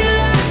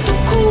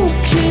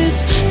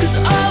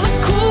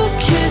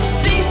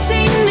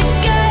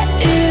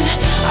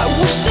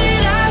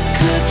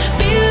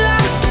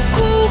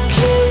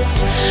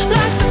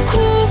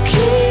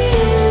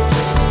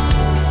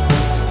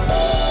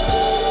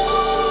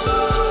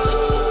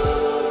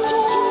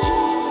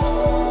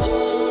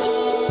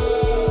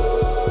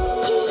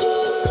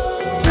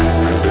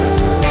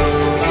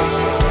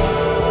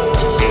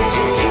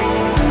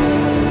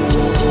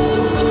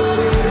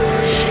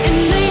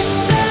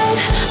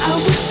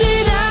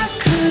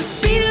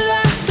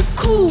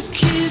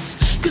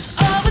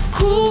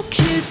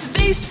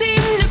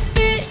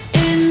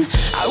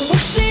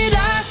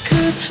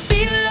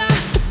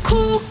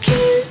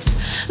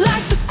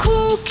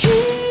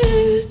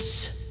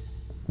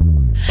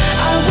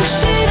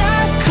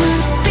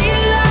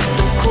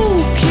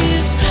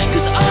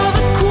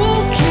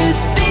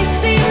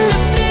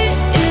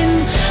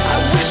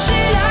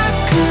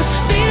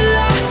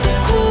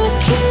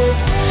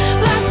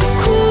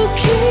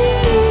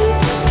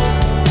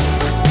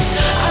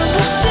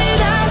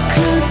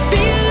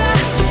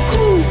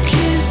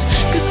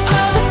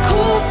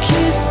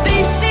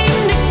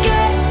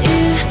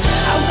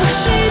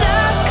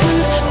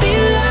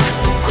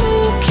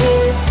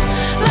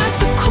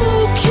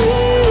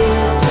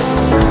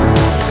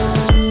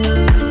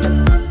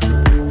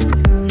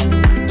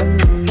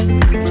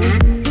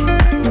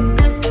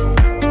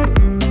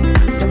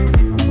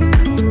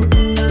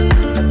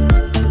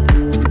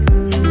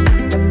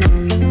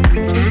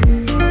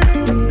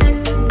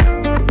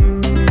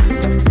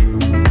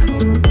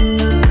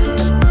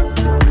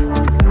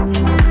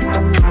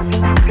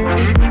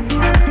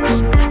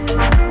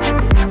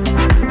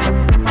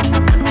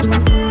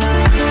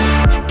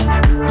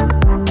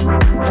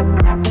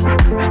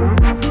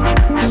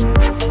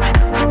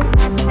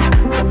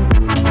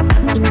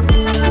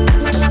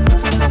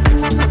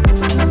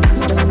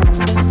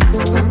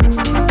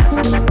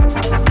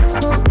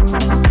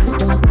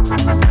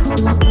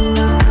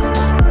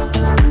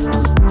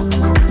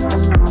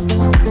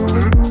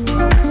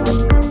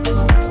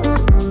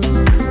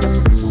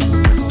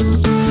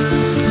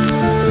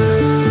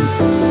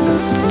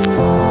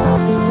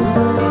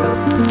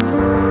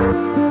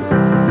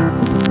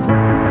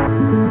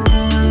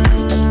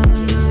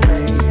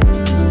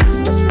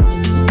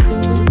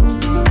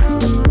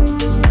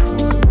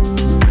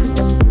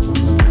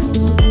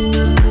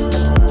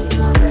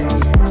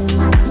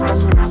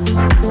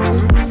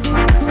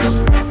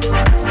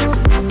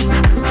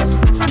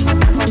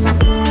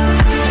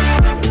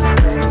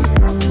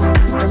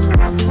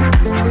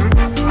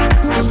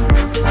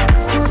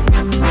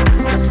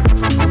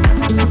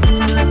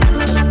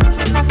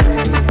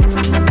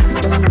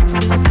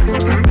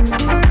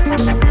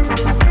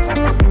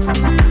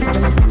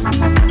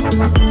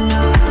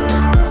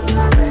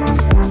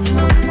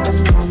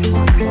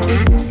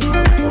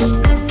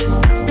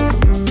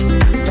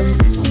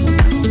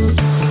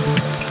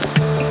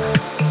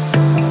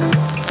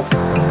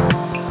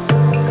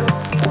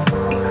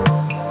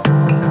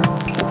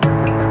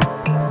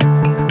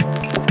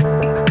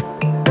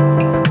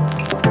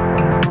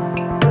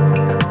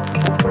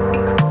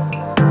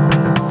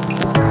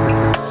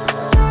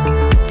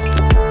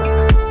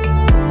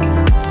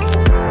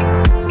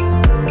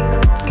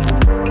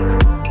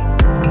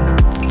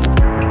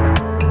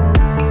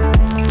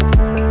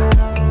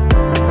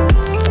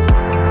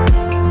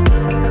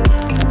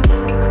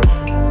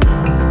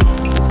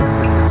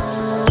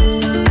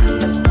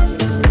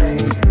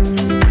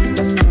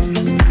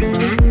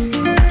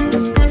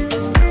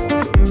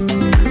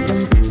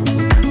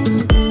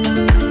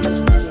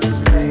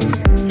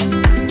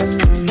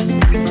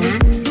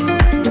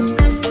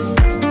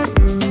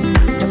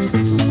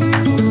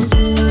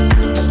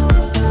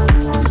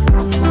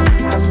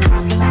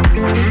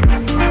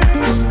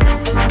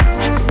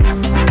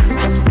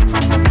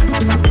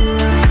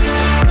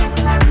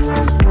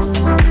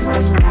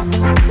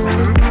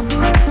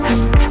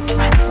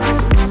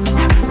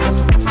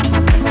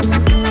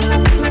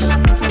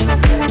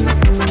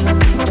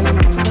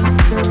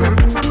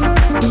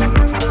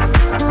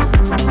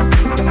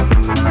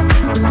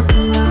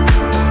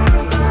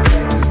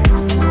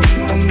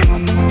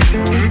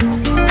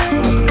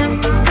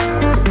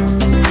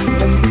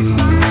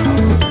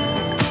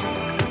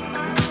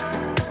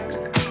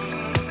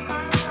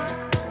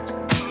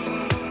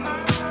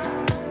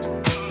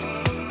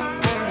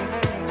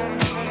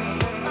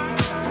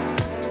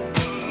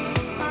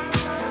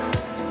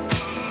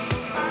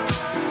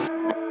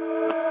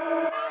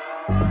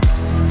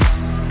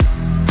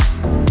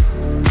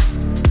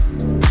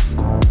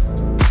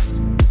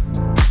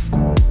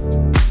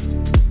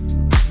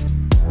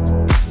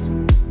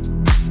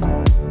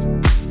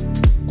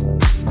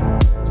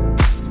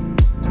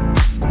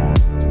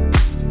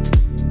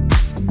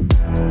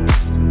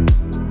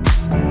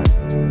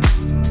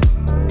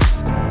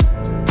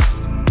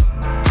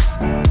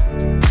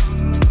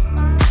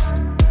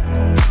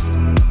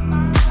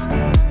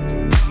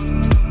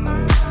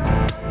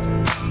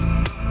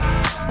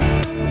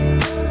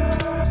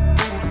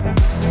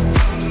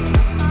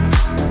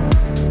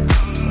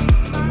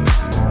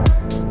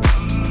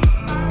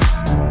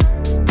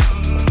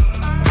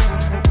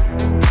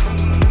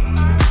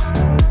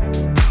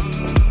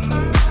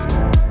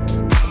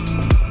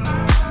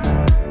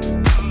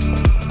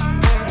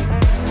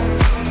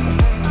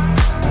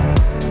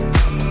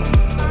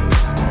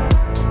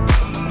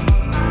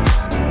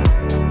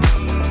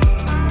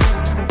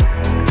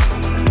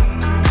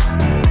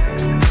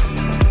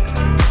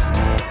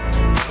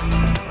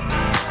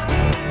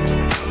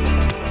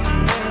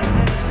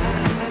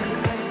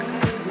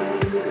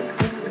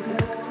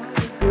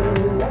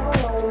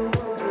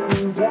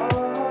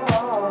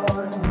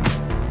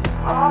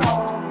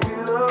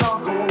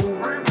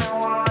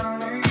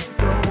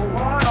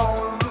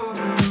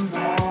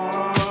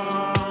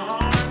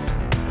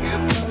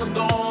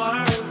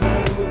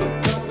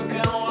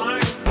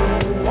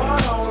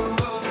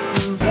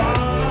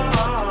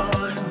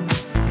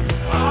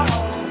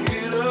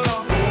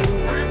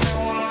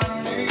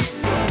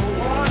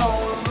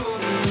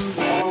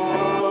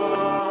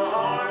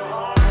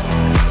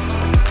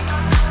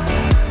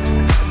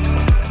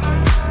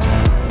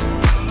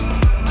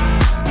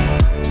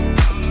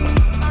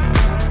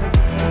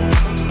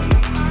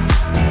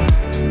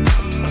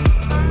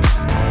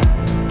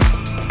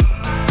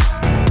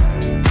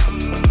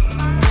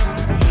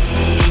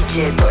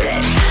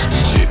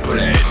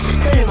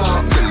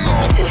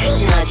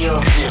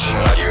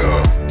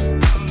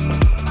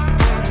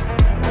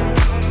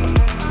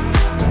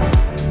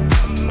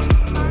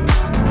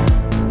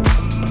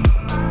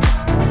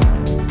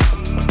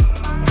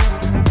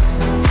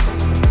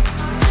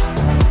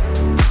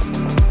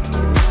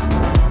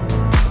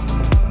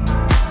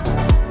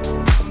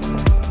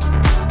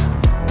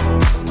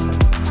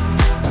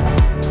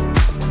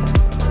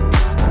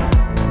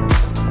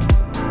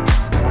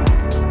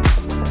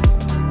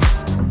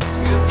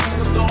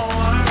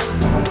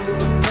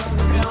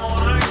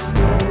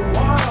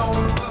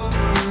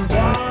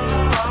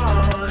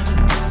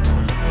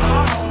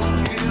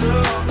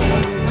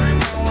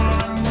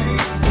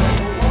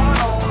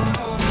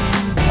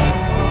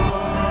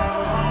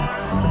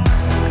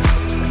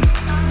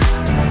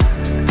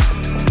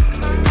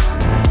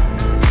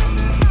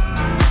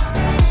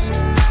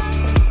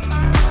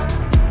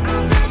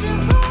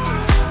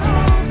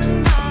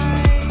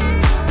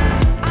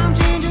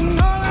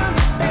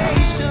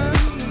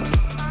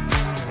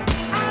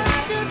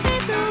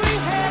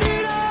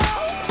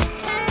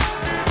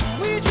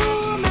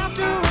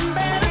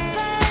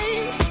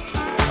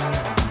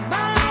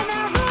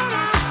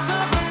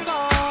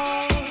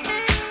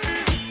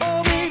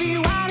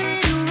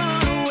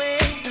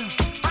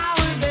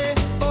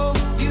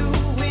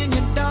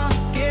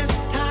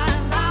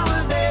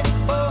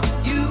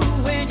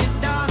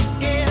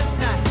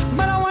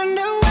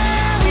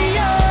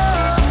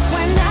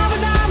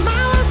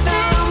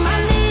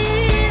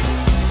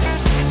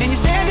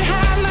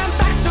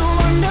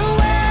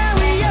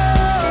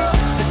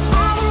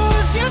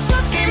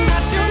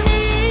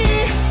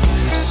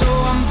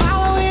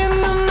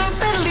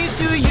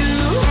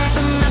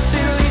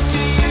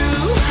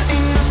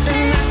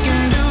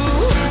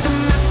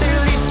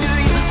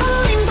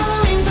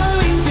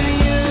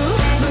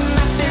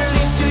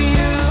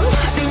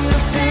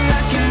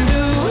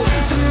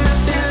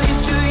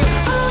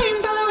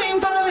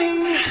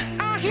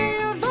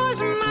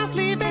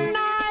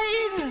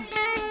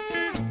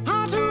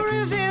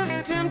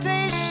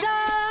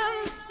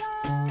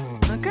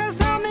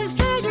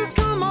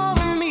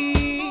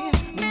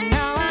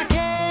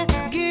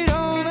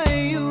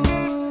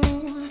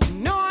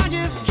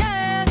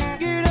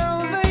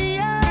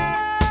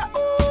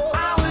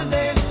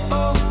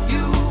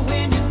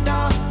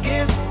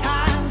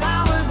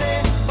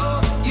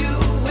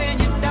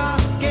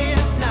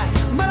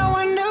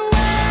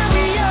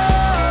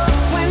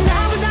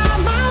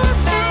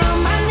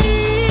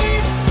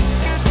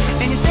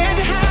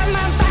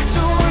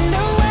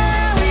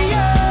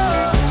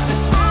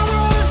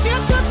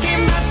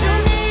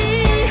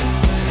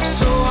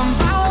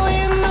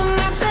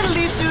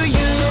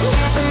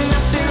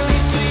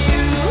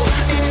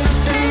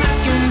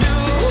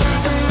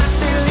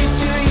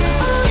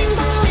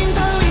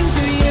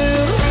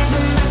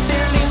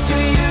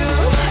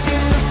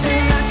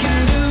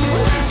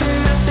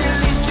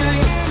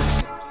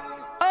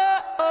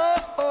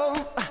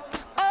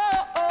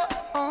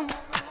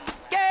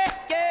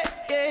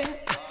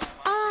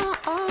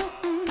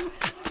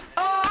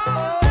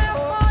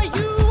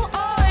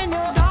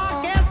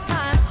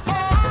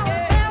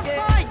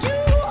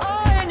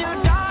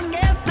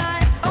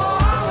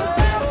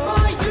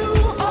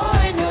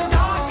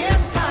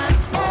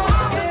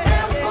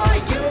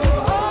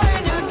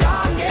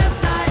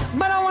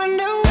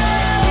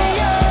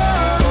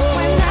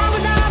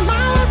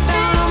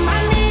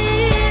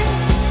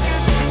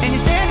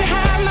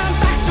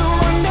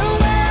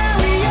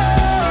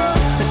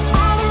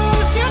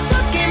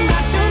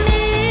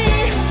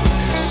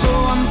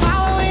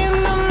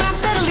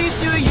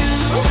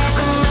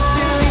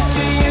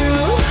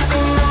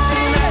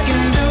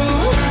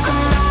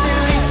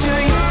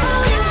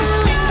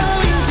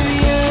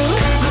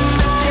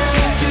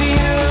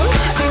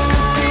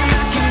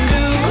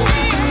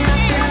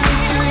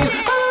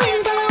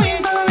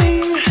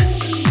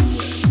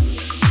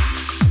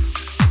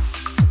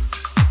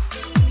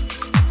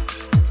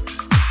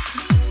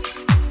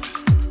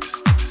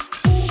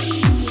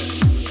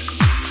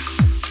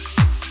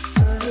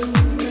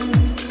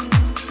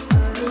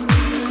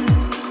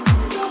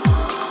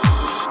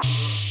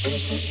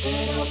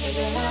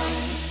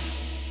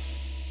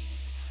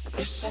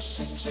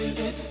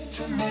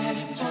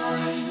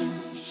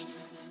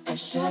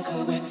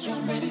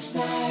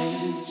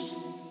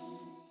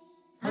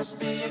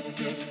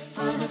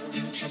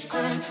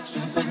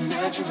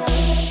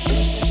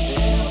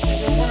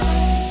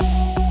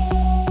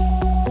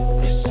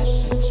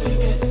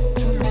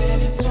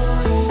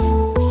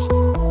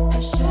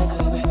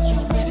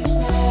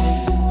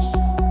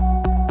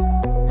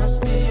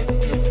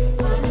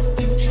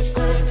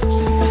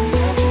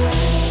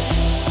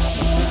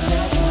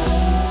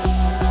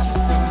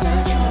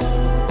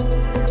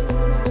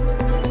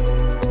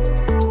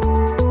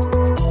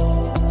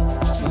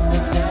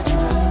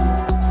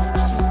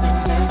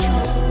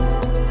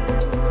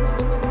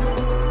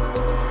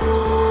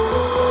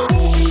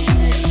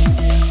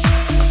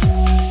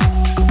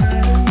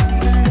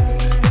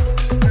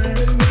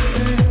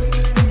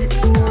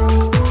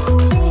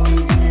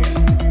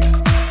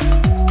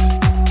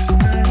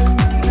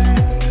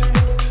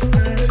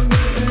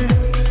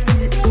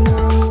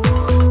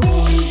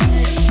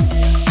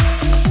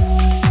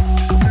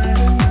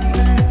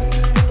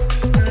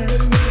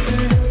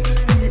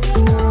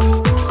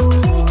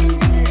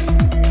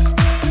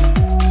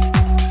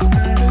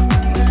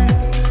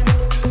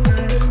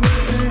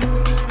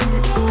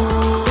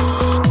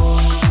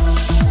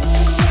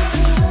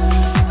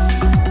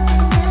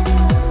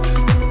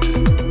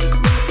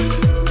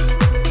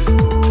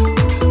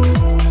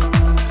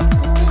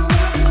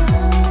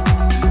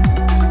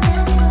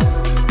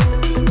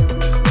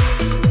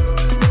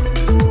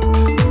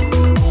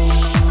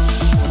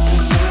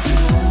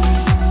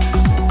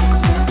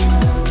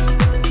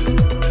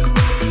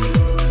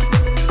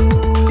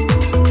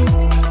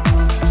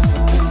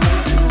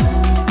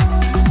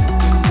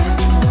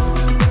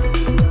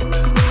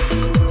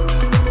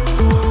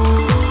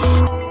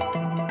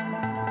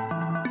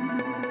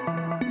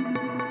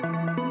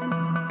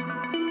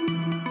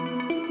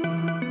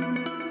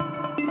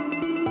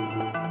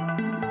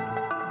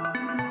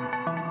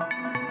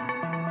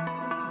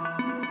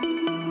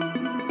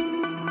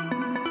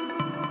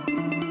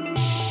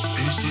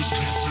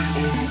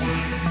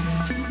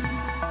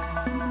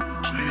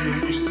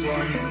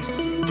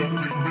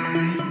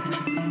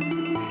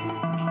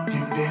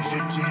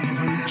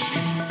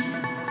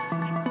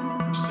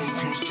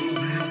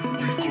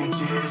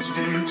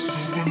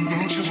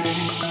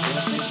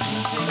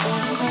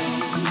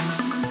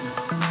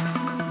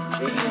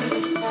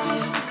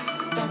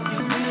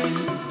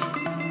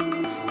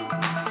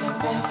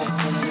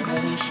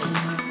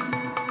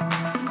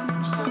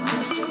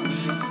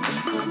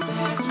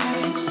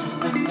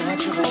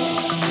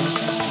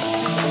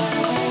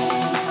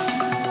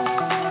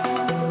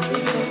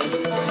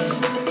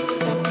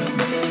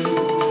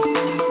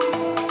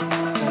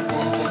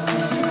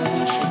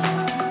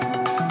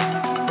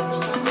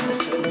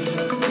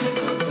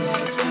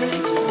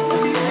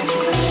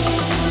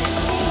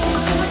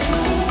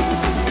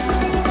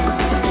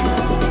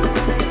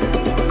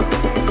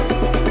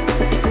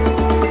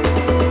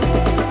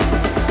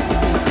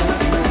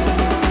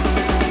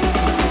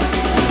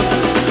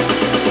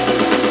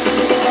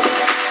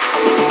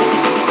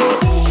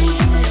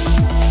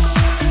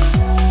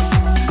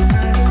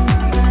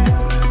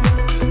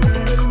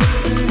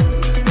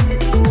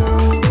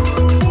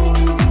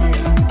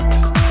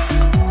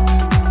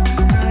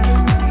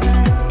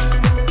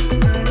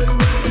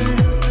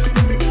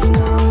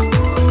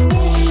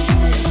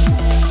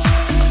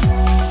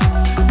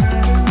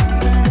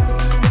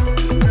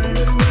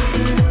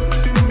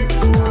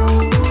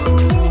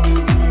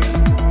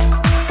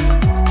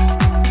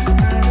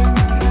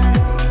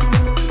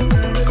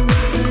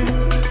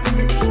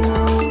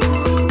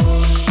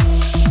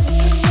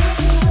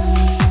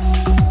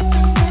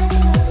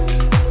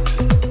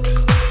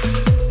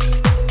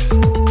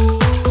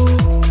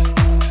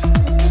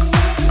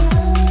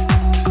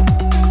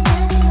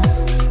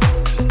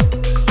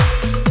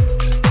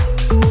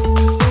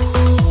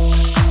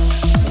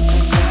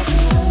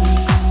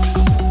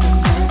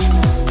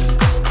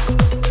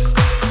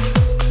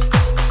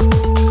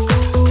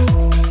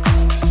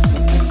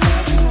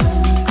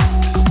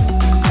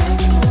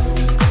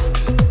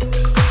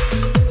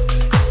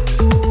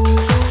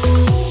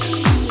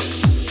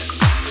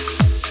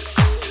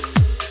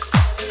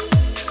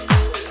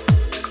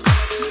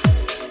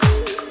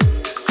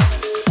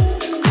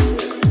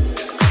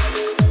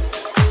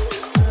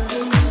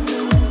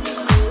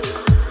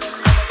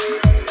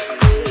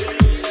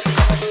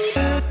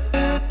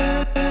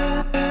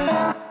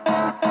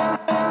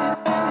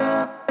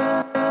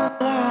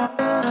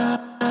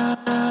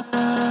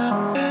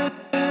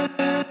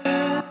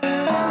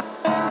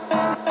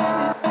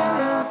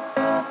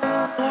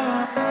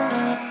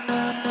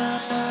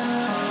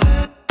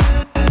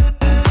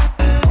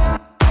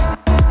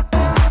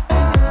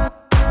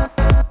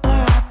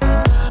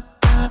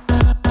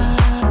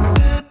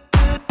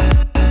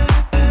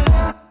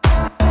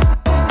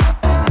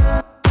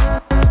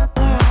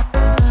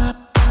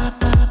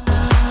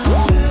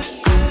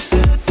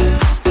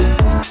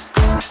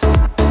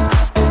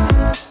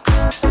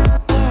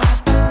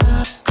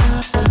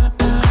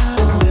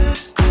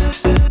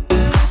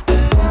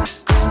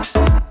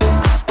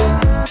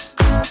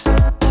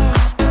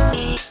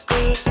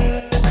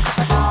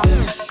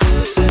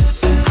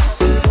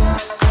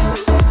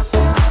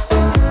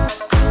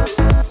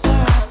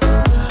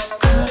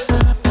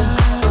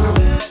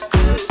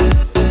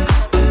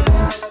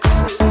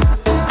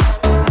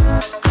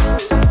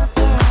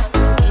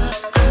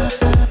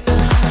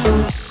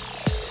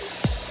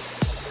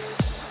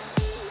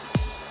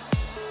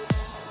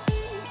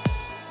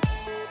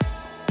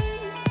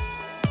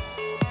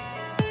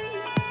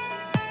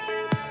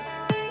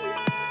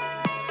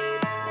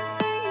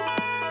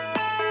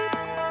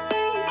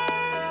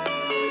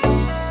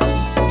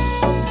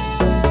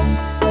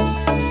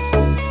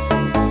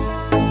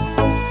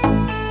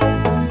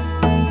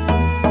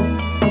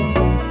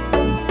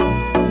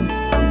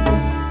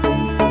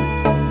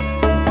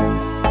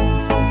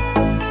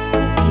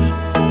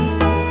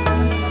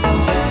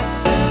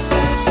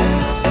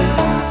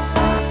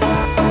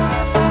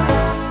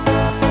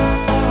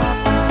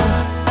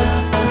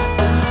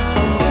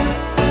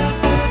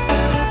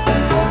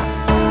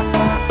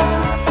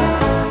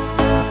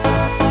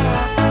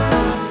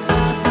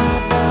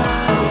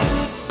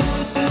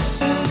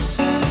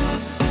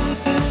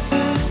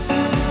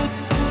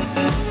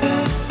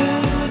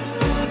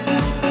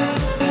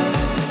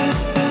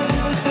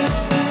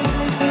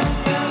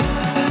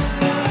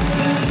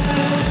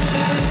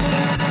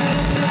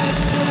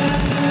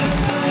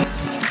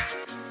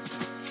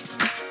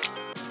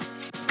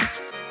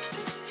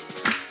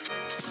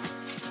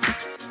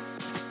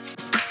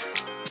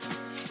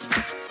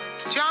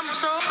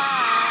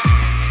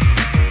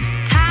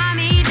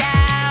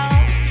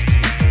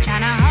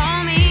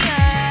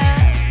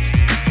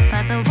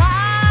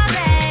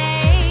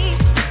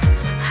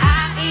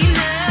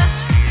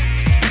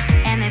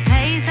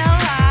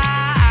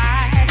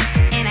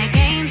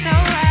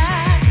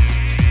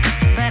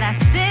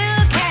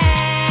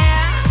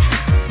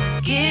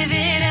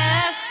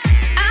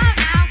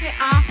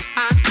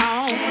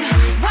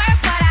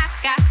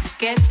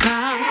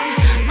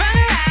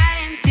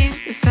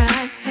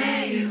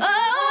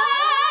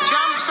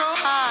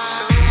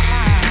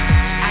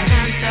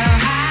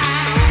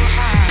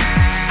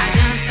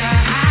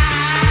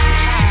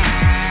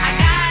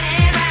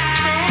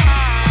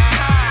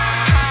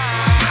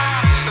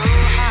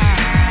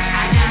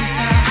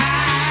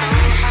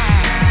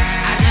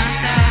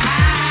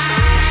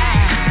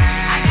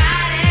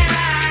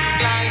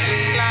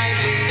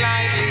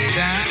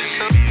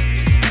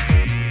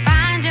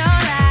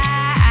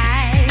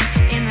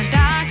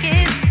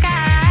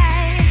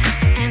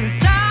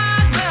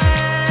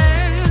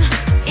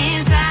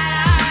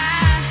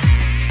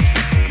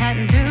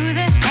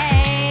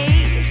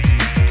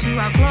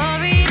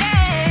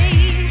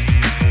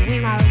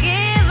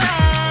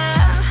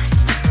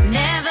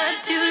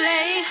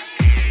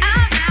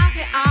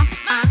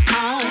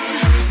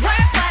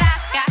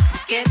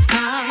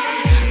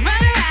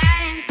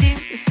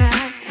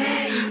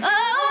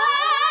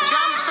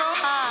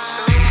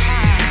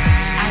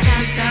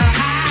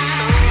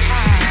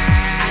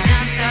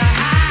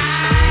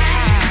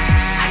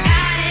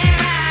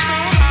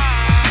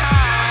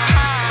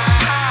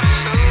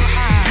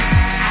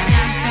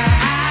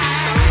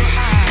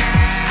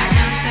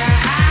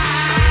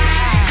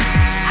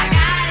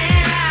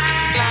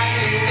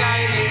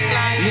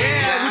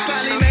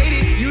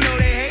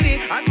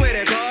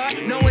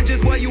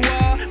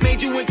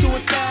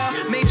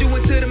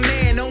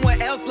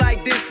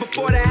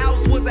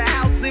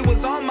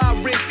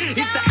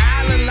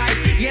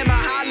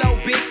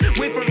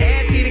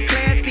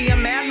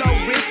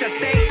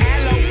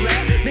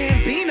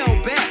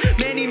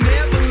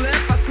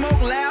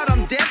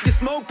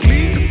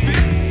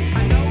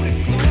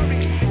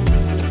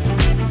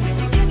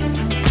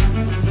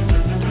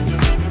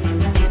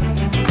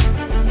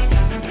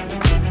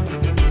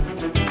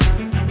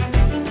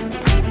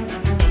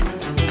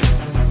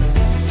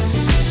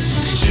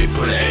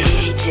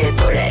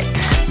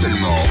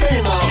Seulement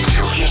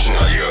sur Virgin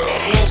Radio.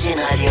 Virgin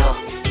Radio.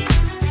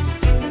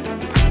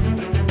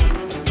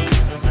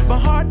 My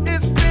heart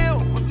is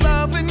filled with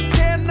love and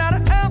care, not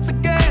an ounce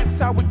of gas.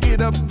 How we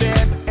get up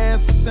there, the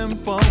answer's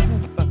simple.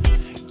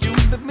 You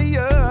lift me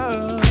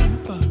up.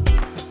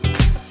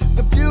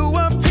 The view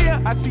up here,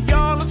 I see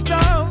all the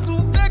stars.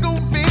 Ooh, there go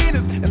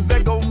Venus and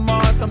there go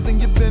Mars. Something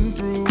you've been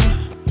through.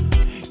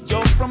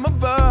 You're from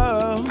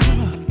above.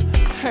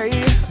 Hey,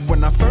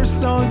 when I first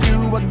saw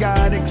you, I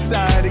got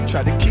excited.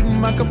 Tried to keep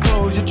my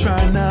composure,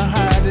 trying to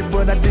hide it,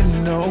 but I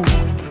didn't know.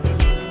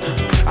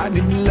 I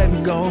didn't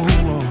let go.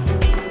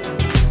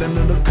 Then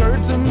it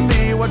occurred to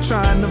me while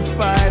trying to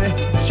fight it.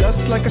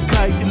 Just like a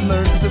kite, you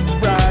learned to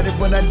ride it,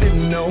 but I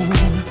didn't know.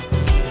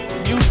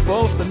 You're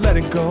supposed to let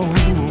it go.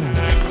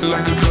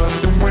 Like a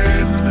gust of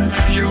wind,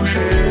 you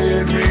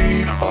hit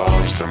me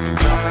off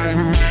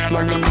sometimes.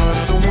 Like a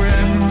gust of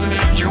wind,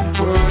 you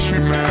push me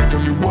back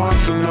every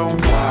once in a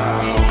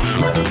while.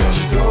 Like a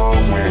gust of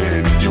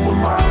wind, you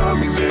remind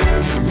me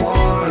there's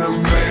someone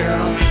up there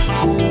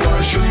who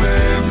ushers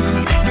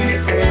in the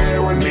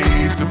air. I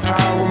need to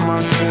power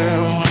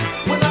myself.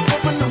 When I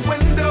open the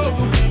window,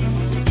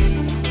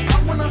 I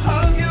wanna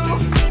hug you,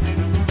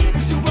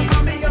 'cause you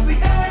remind me of the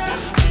air.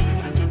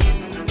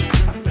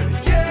 I said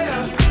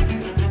yeah,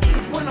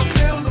 'cause when I'm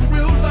feeling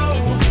real low,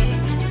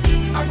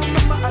 I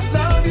remember I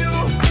love you.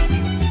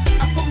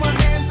 I put my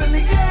hands in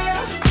the air,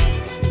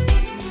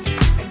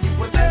 and you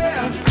were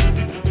there.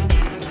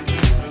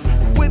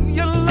 With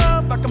your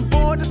love, I can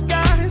board the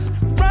skies,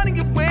 riding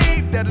your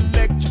wave that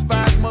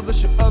electrifies mother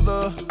should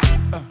other.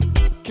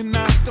 Can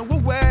I stow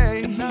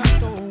away?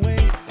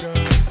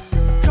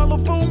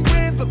 Colorful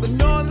winds of the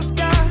northern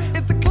sky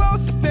is the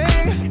closest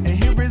thing, and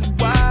here is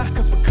why.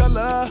 'Cause for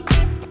color,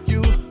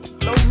 you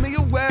blow me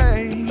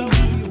away.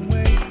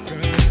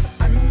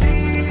 I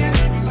need it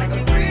like a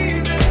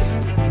breathing.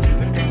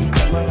 Music and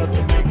colors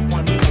can make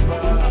one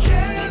lover. Who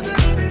cares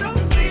if they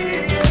don't see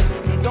it?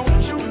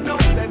 Don't you know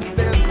that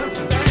they're the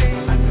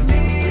same? I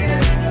need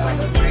it like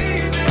a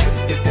breathing.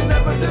 If you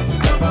never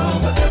discover,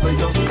 forever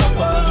you'll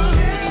suffer. Who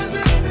cares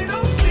if they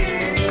don't see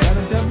it?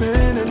 Gotta tap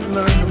in and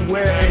learn the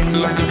way.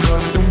 Like a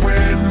gust of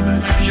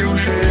wind, you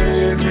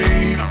hit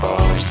me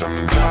off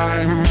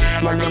sometimes.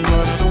 Like a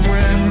gust of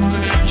wind,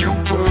 you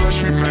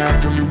push me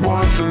back every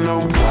once in a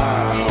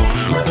while.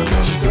 Like a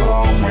gust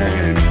of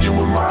wind, you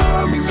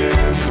remind me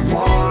there's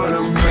someone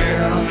up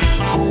there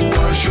who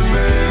ushers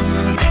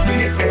in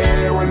the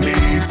air. I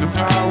need to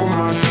power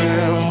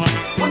myself.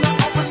 When I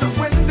open the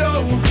window,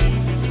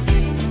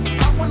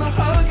 I wanna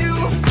hug you,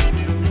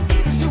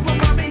 'cause you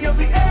remind me of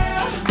the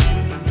air.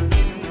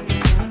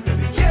 I said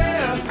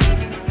yeah,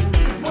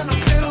 'cause when I'm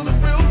feeling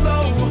real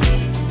low,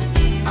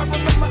 I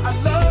remember I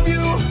love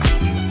you.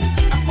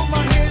 I put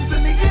my hands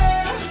in the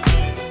air,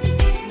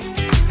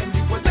 and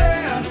you were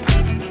there.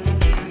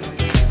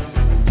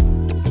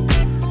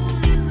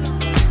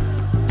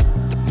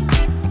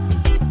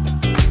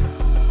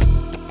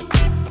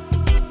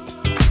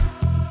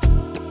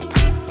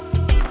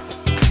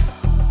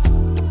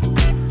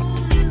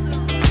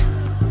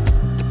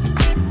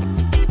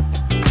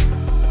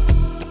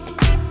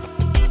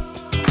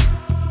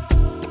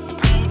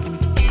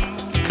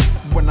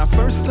 When I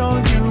first saw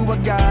you, I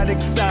got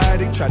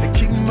excited. Tried to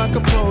keep my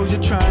composure,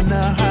 trying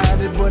to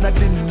hide it, but I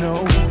didn't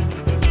know.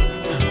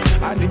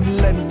 I didn't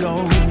let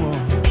go.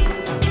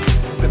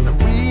 Then I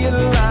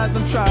realized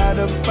I'm trying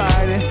to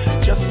fight it.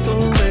 Just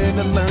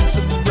surrender, learn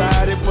to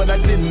ride it, but I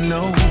didn't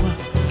know.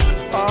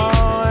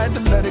 Oh, I had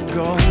to let it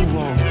go.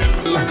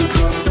 Like a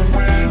gust of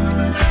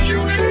wind, you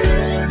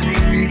hit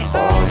me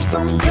off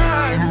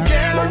sometimes.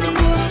 Like a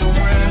gust of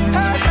wind,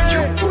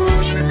 you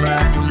push me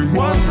back every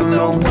once in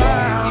a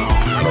while.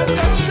 Like a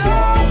gust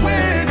of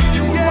wind,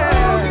 you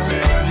remind me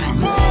there's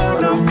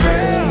someone up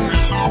there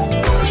who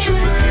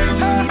ushers in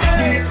the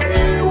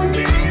air. I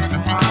need to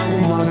power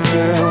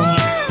myself.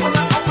 when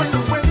I open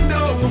the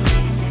window,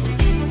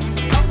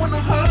 I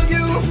wanna hug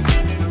you,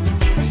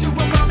 'cause you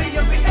remind me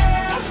of the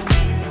air.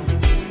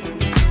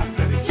 I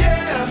said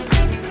yeah,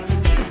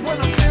 'cause when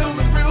I'm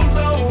feeling real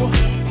low,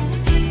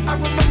 I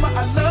remember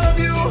I love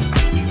you.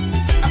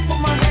 I put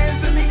my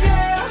hands in the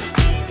air,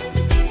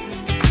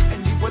 and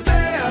you were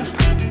there.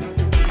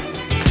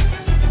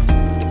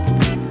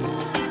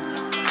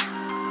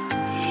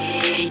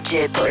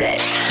 DJ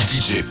Paulette.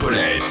 DJ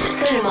Paulette.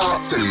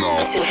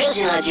 Seulement sur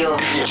Virgin Radio.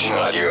 Virgin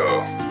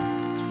Radio.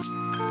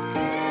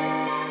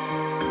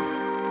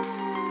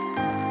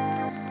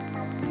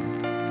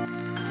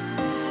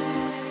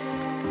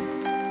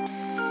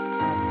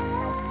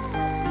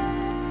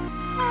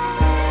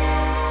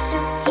 So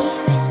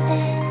here I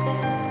stand,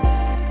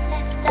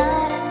 left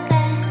out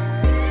again,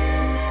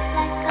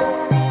 like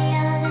all the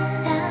other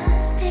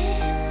times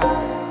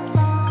before.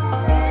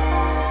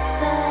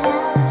 But I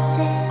was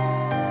sick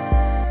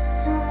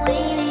and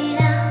waiting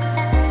out.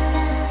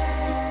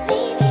 If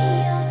maybe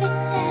you'll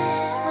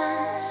return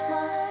once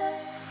more.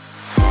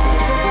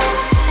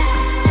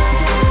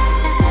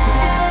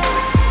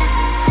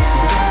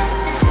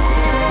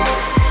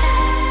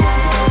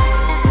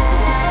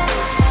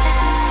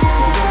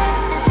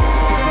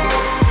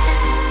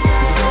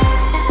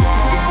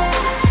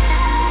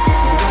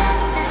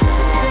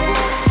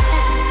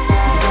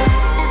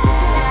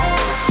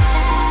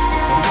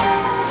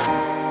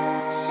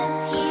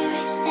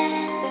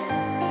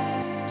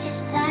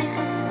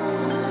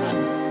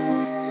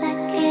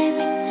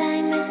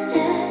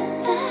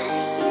 stood by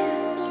you,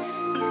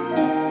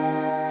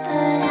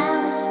 but I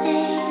will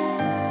stay.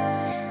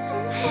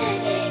 I'm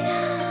hanging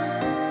on,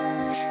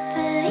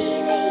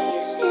 believing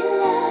you still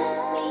love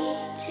me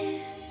too.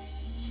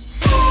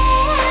 Save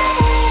my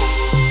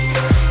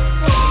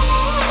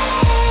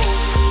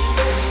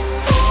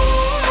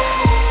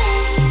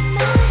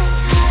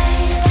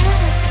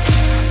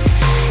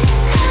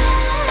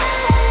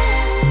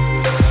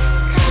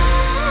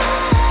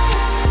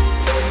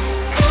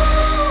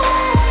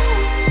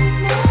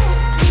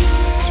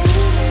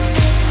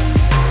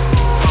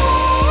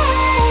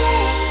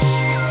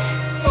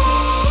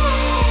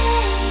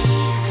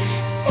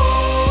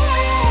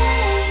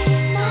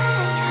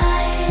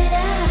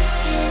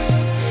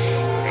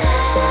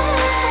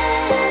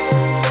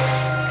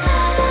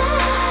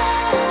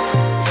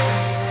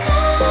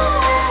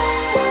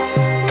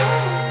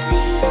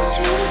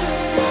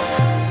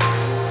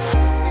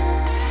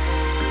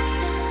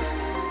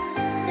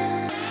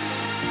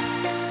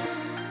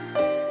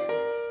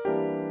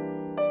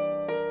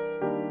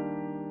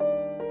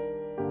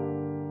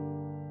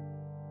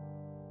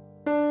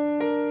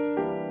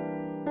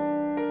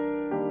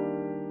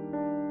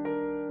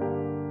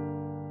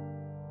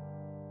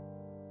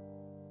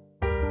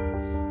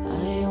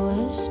I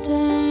was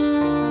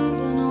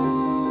standing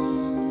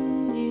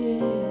on the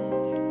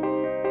edge.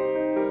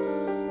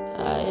 I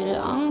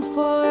longed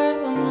for a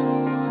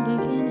new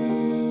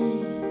beginning,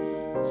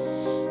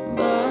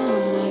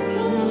 but I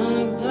couldn't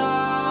look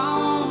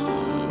down.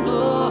 No,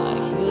 I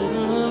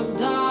couldn't look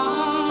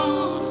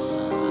down.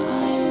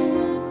 I'm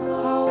a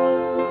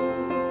coward.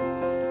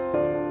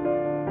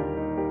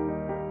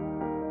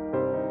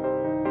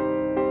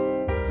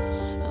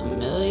 A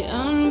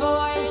million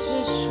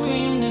voices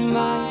screamed in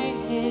my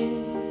head,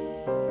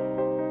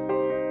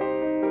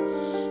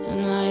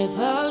 and I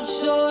felt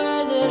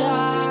sure that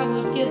I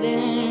would give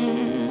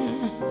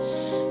in.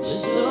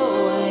 So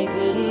why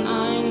couldn't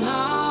I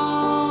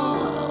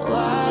now?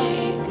 Why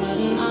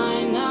couldn't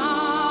I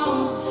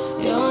now?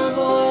 Your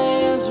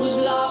voice was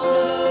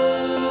louder.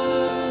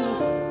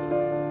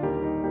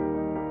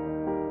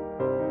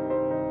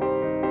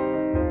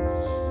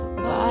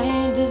 By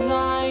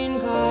design,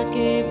 God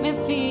gave me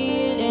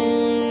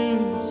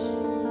feelings,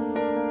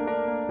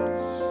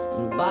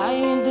 and by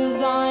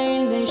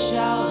design, they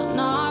shall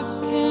not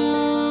kill.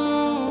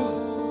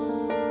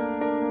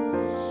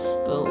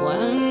 But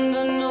when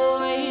the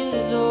noise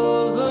is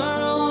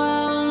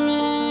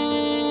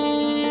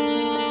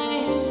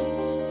overwhelming,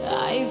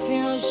 I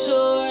feel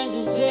sure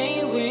that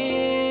they will.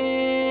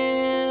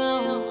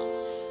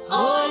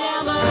 Oh,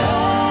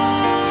 liberation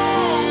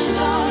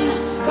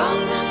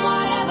comes in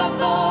whatever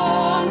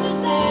form to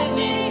save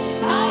me.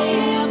 I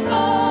hear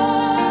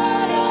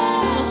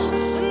burden,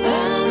 and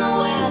then the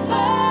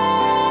whisper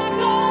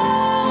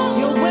comes.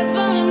 You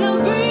whisper in the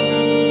breeze,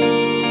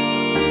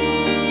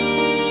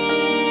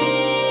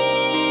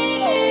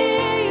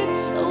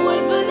 the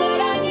whisper that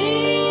I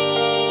needed.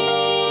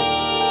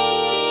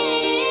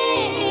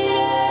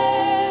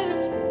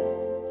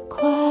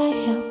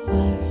 Quiet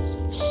words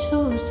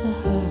soothe the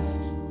hurt,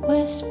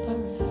 whisperer.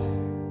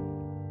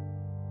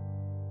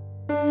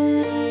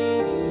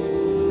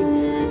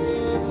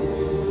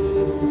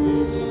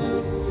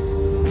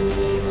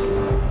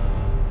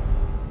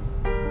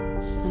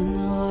 And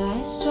though I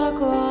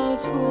struggle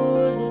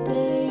through the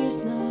days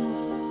now,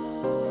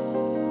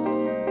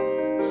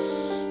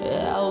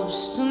 it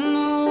helps to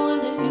know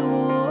that you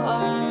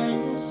are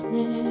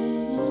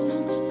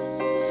listening.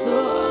 So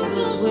I'll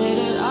just wait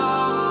it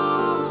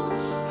out.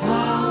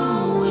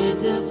 I'll wait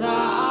this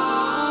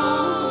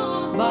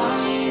out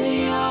by the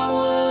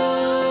hour.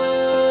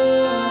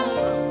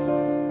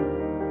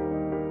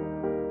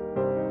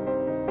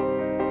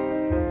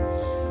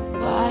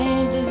 By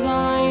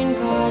design,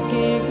 God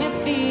gave me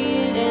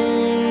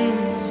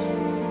feelings,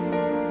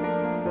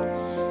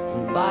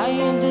 and by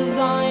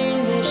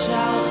design, they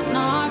shall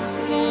not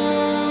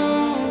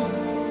kill.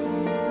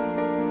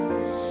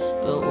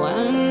 But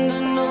when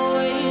the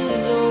noise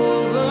is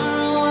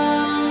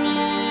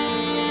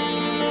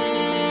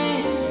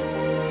overwhelming,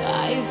 I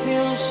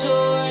feel so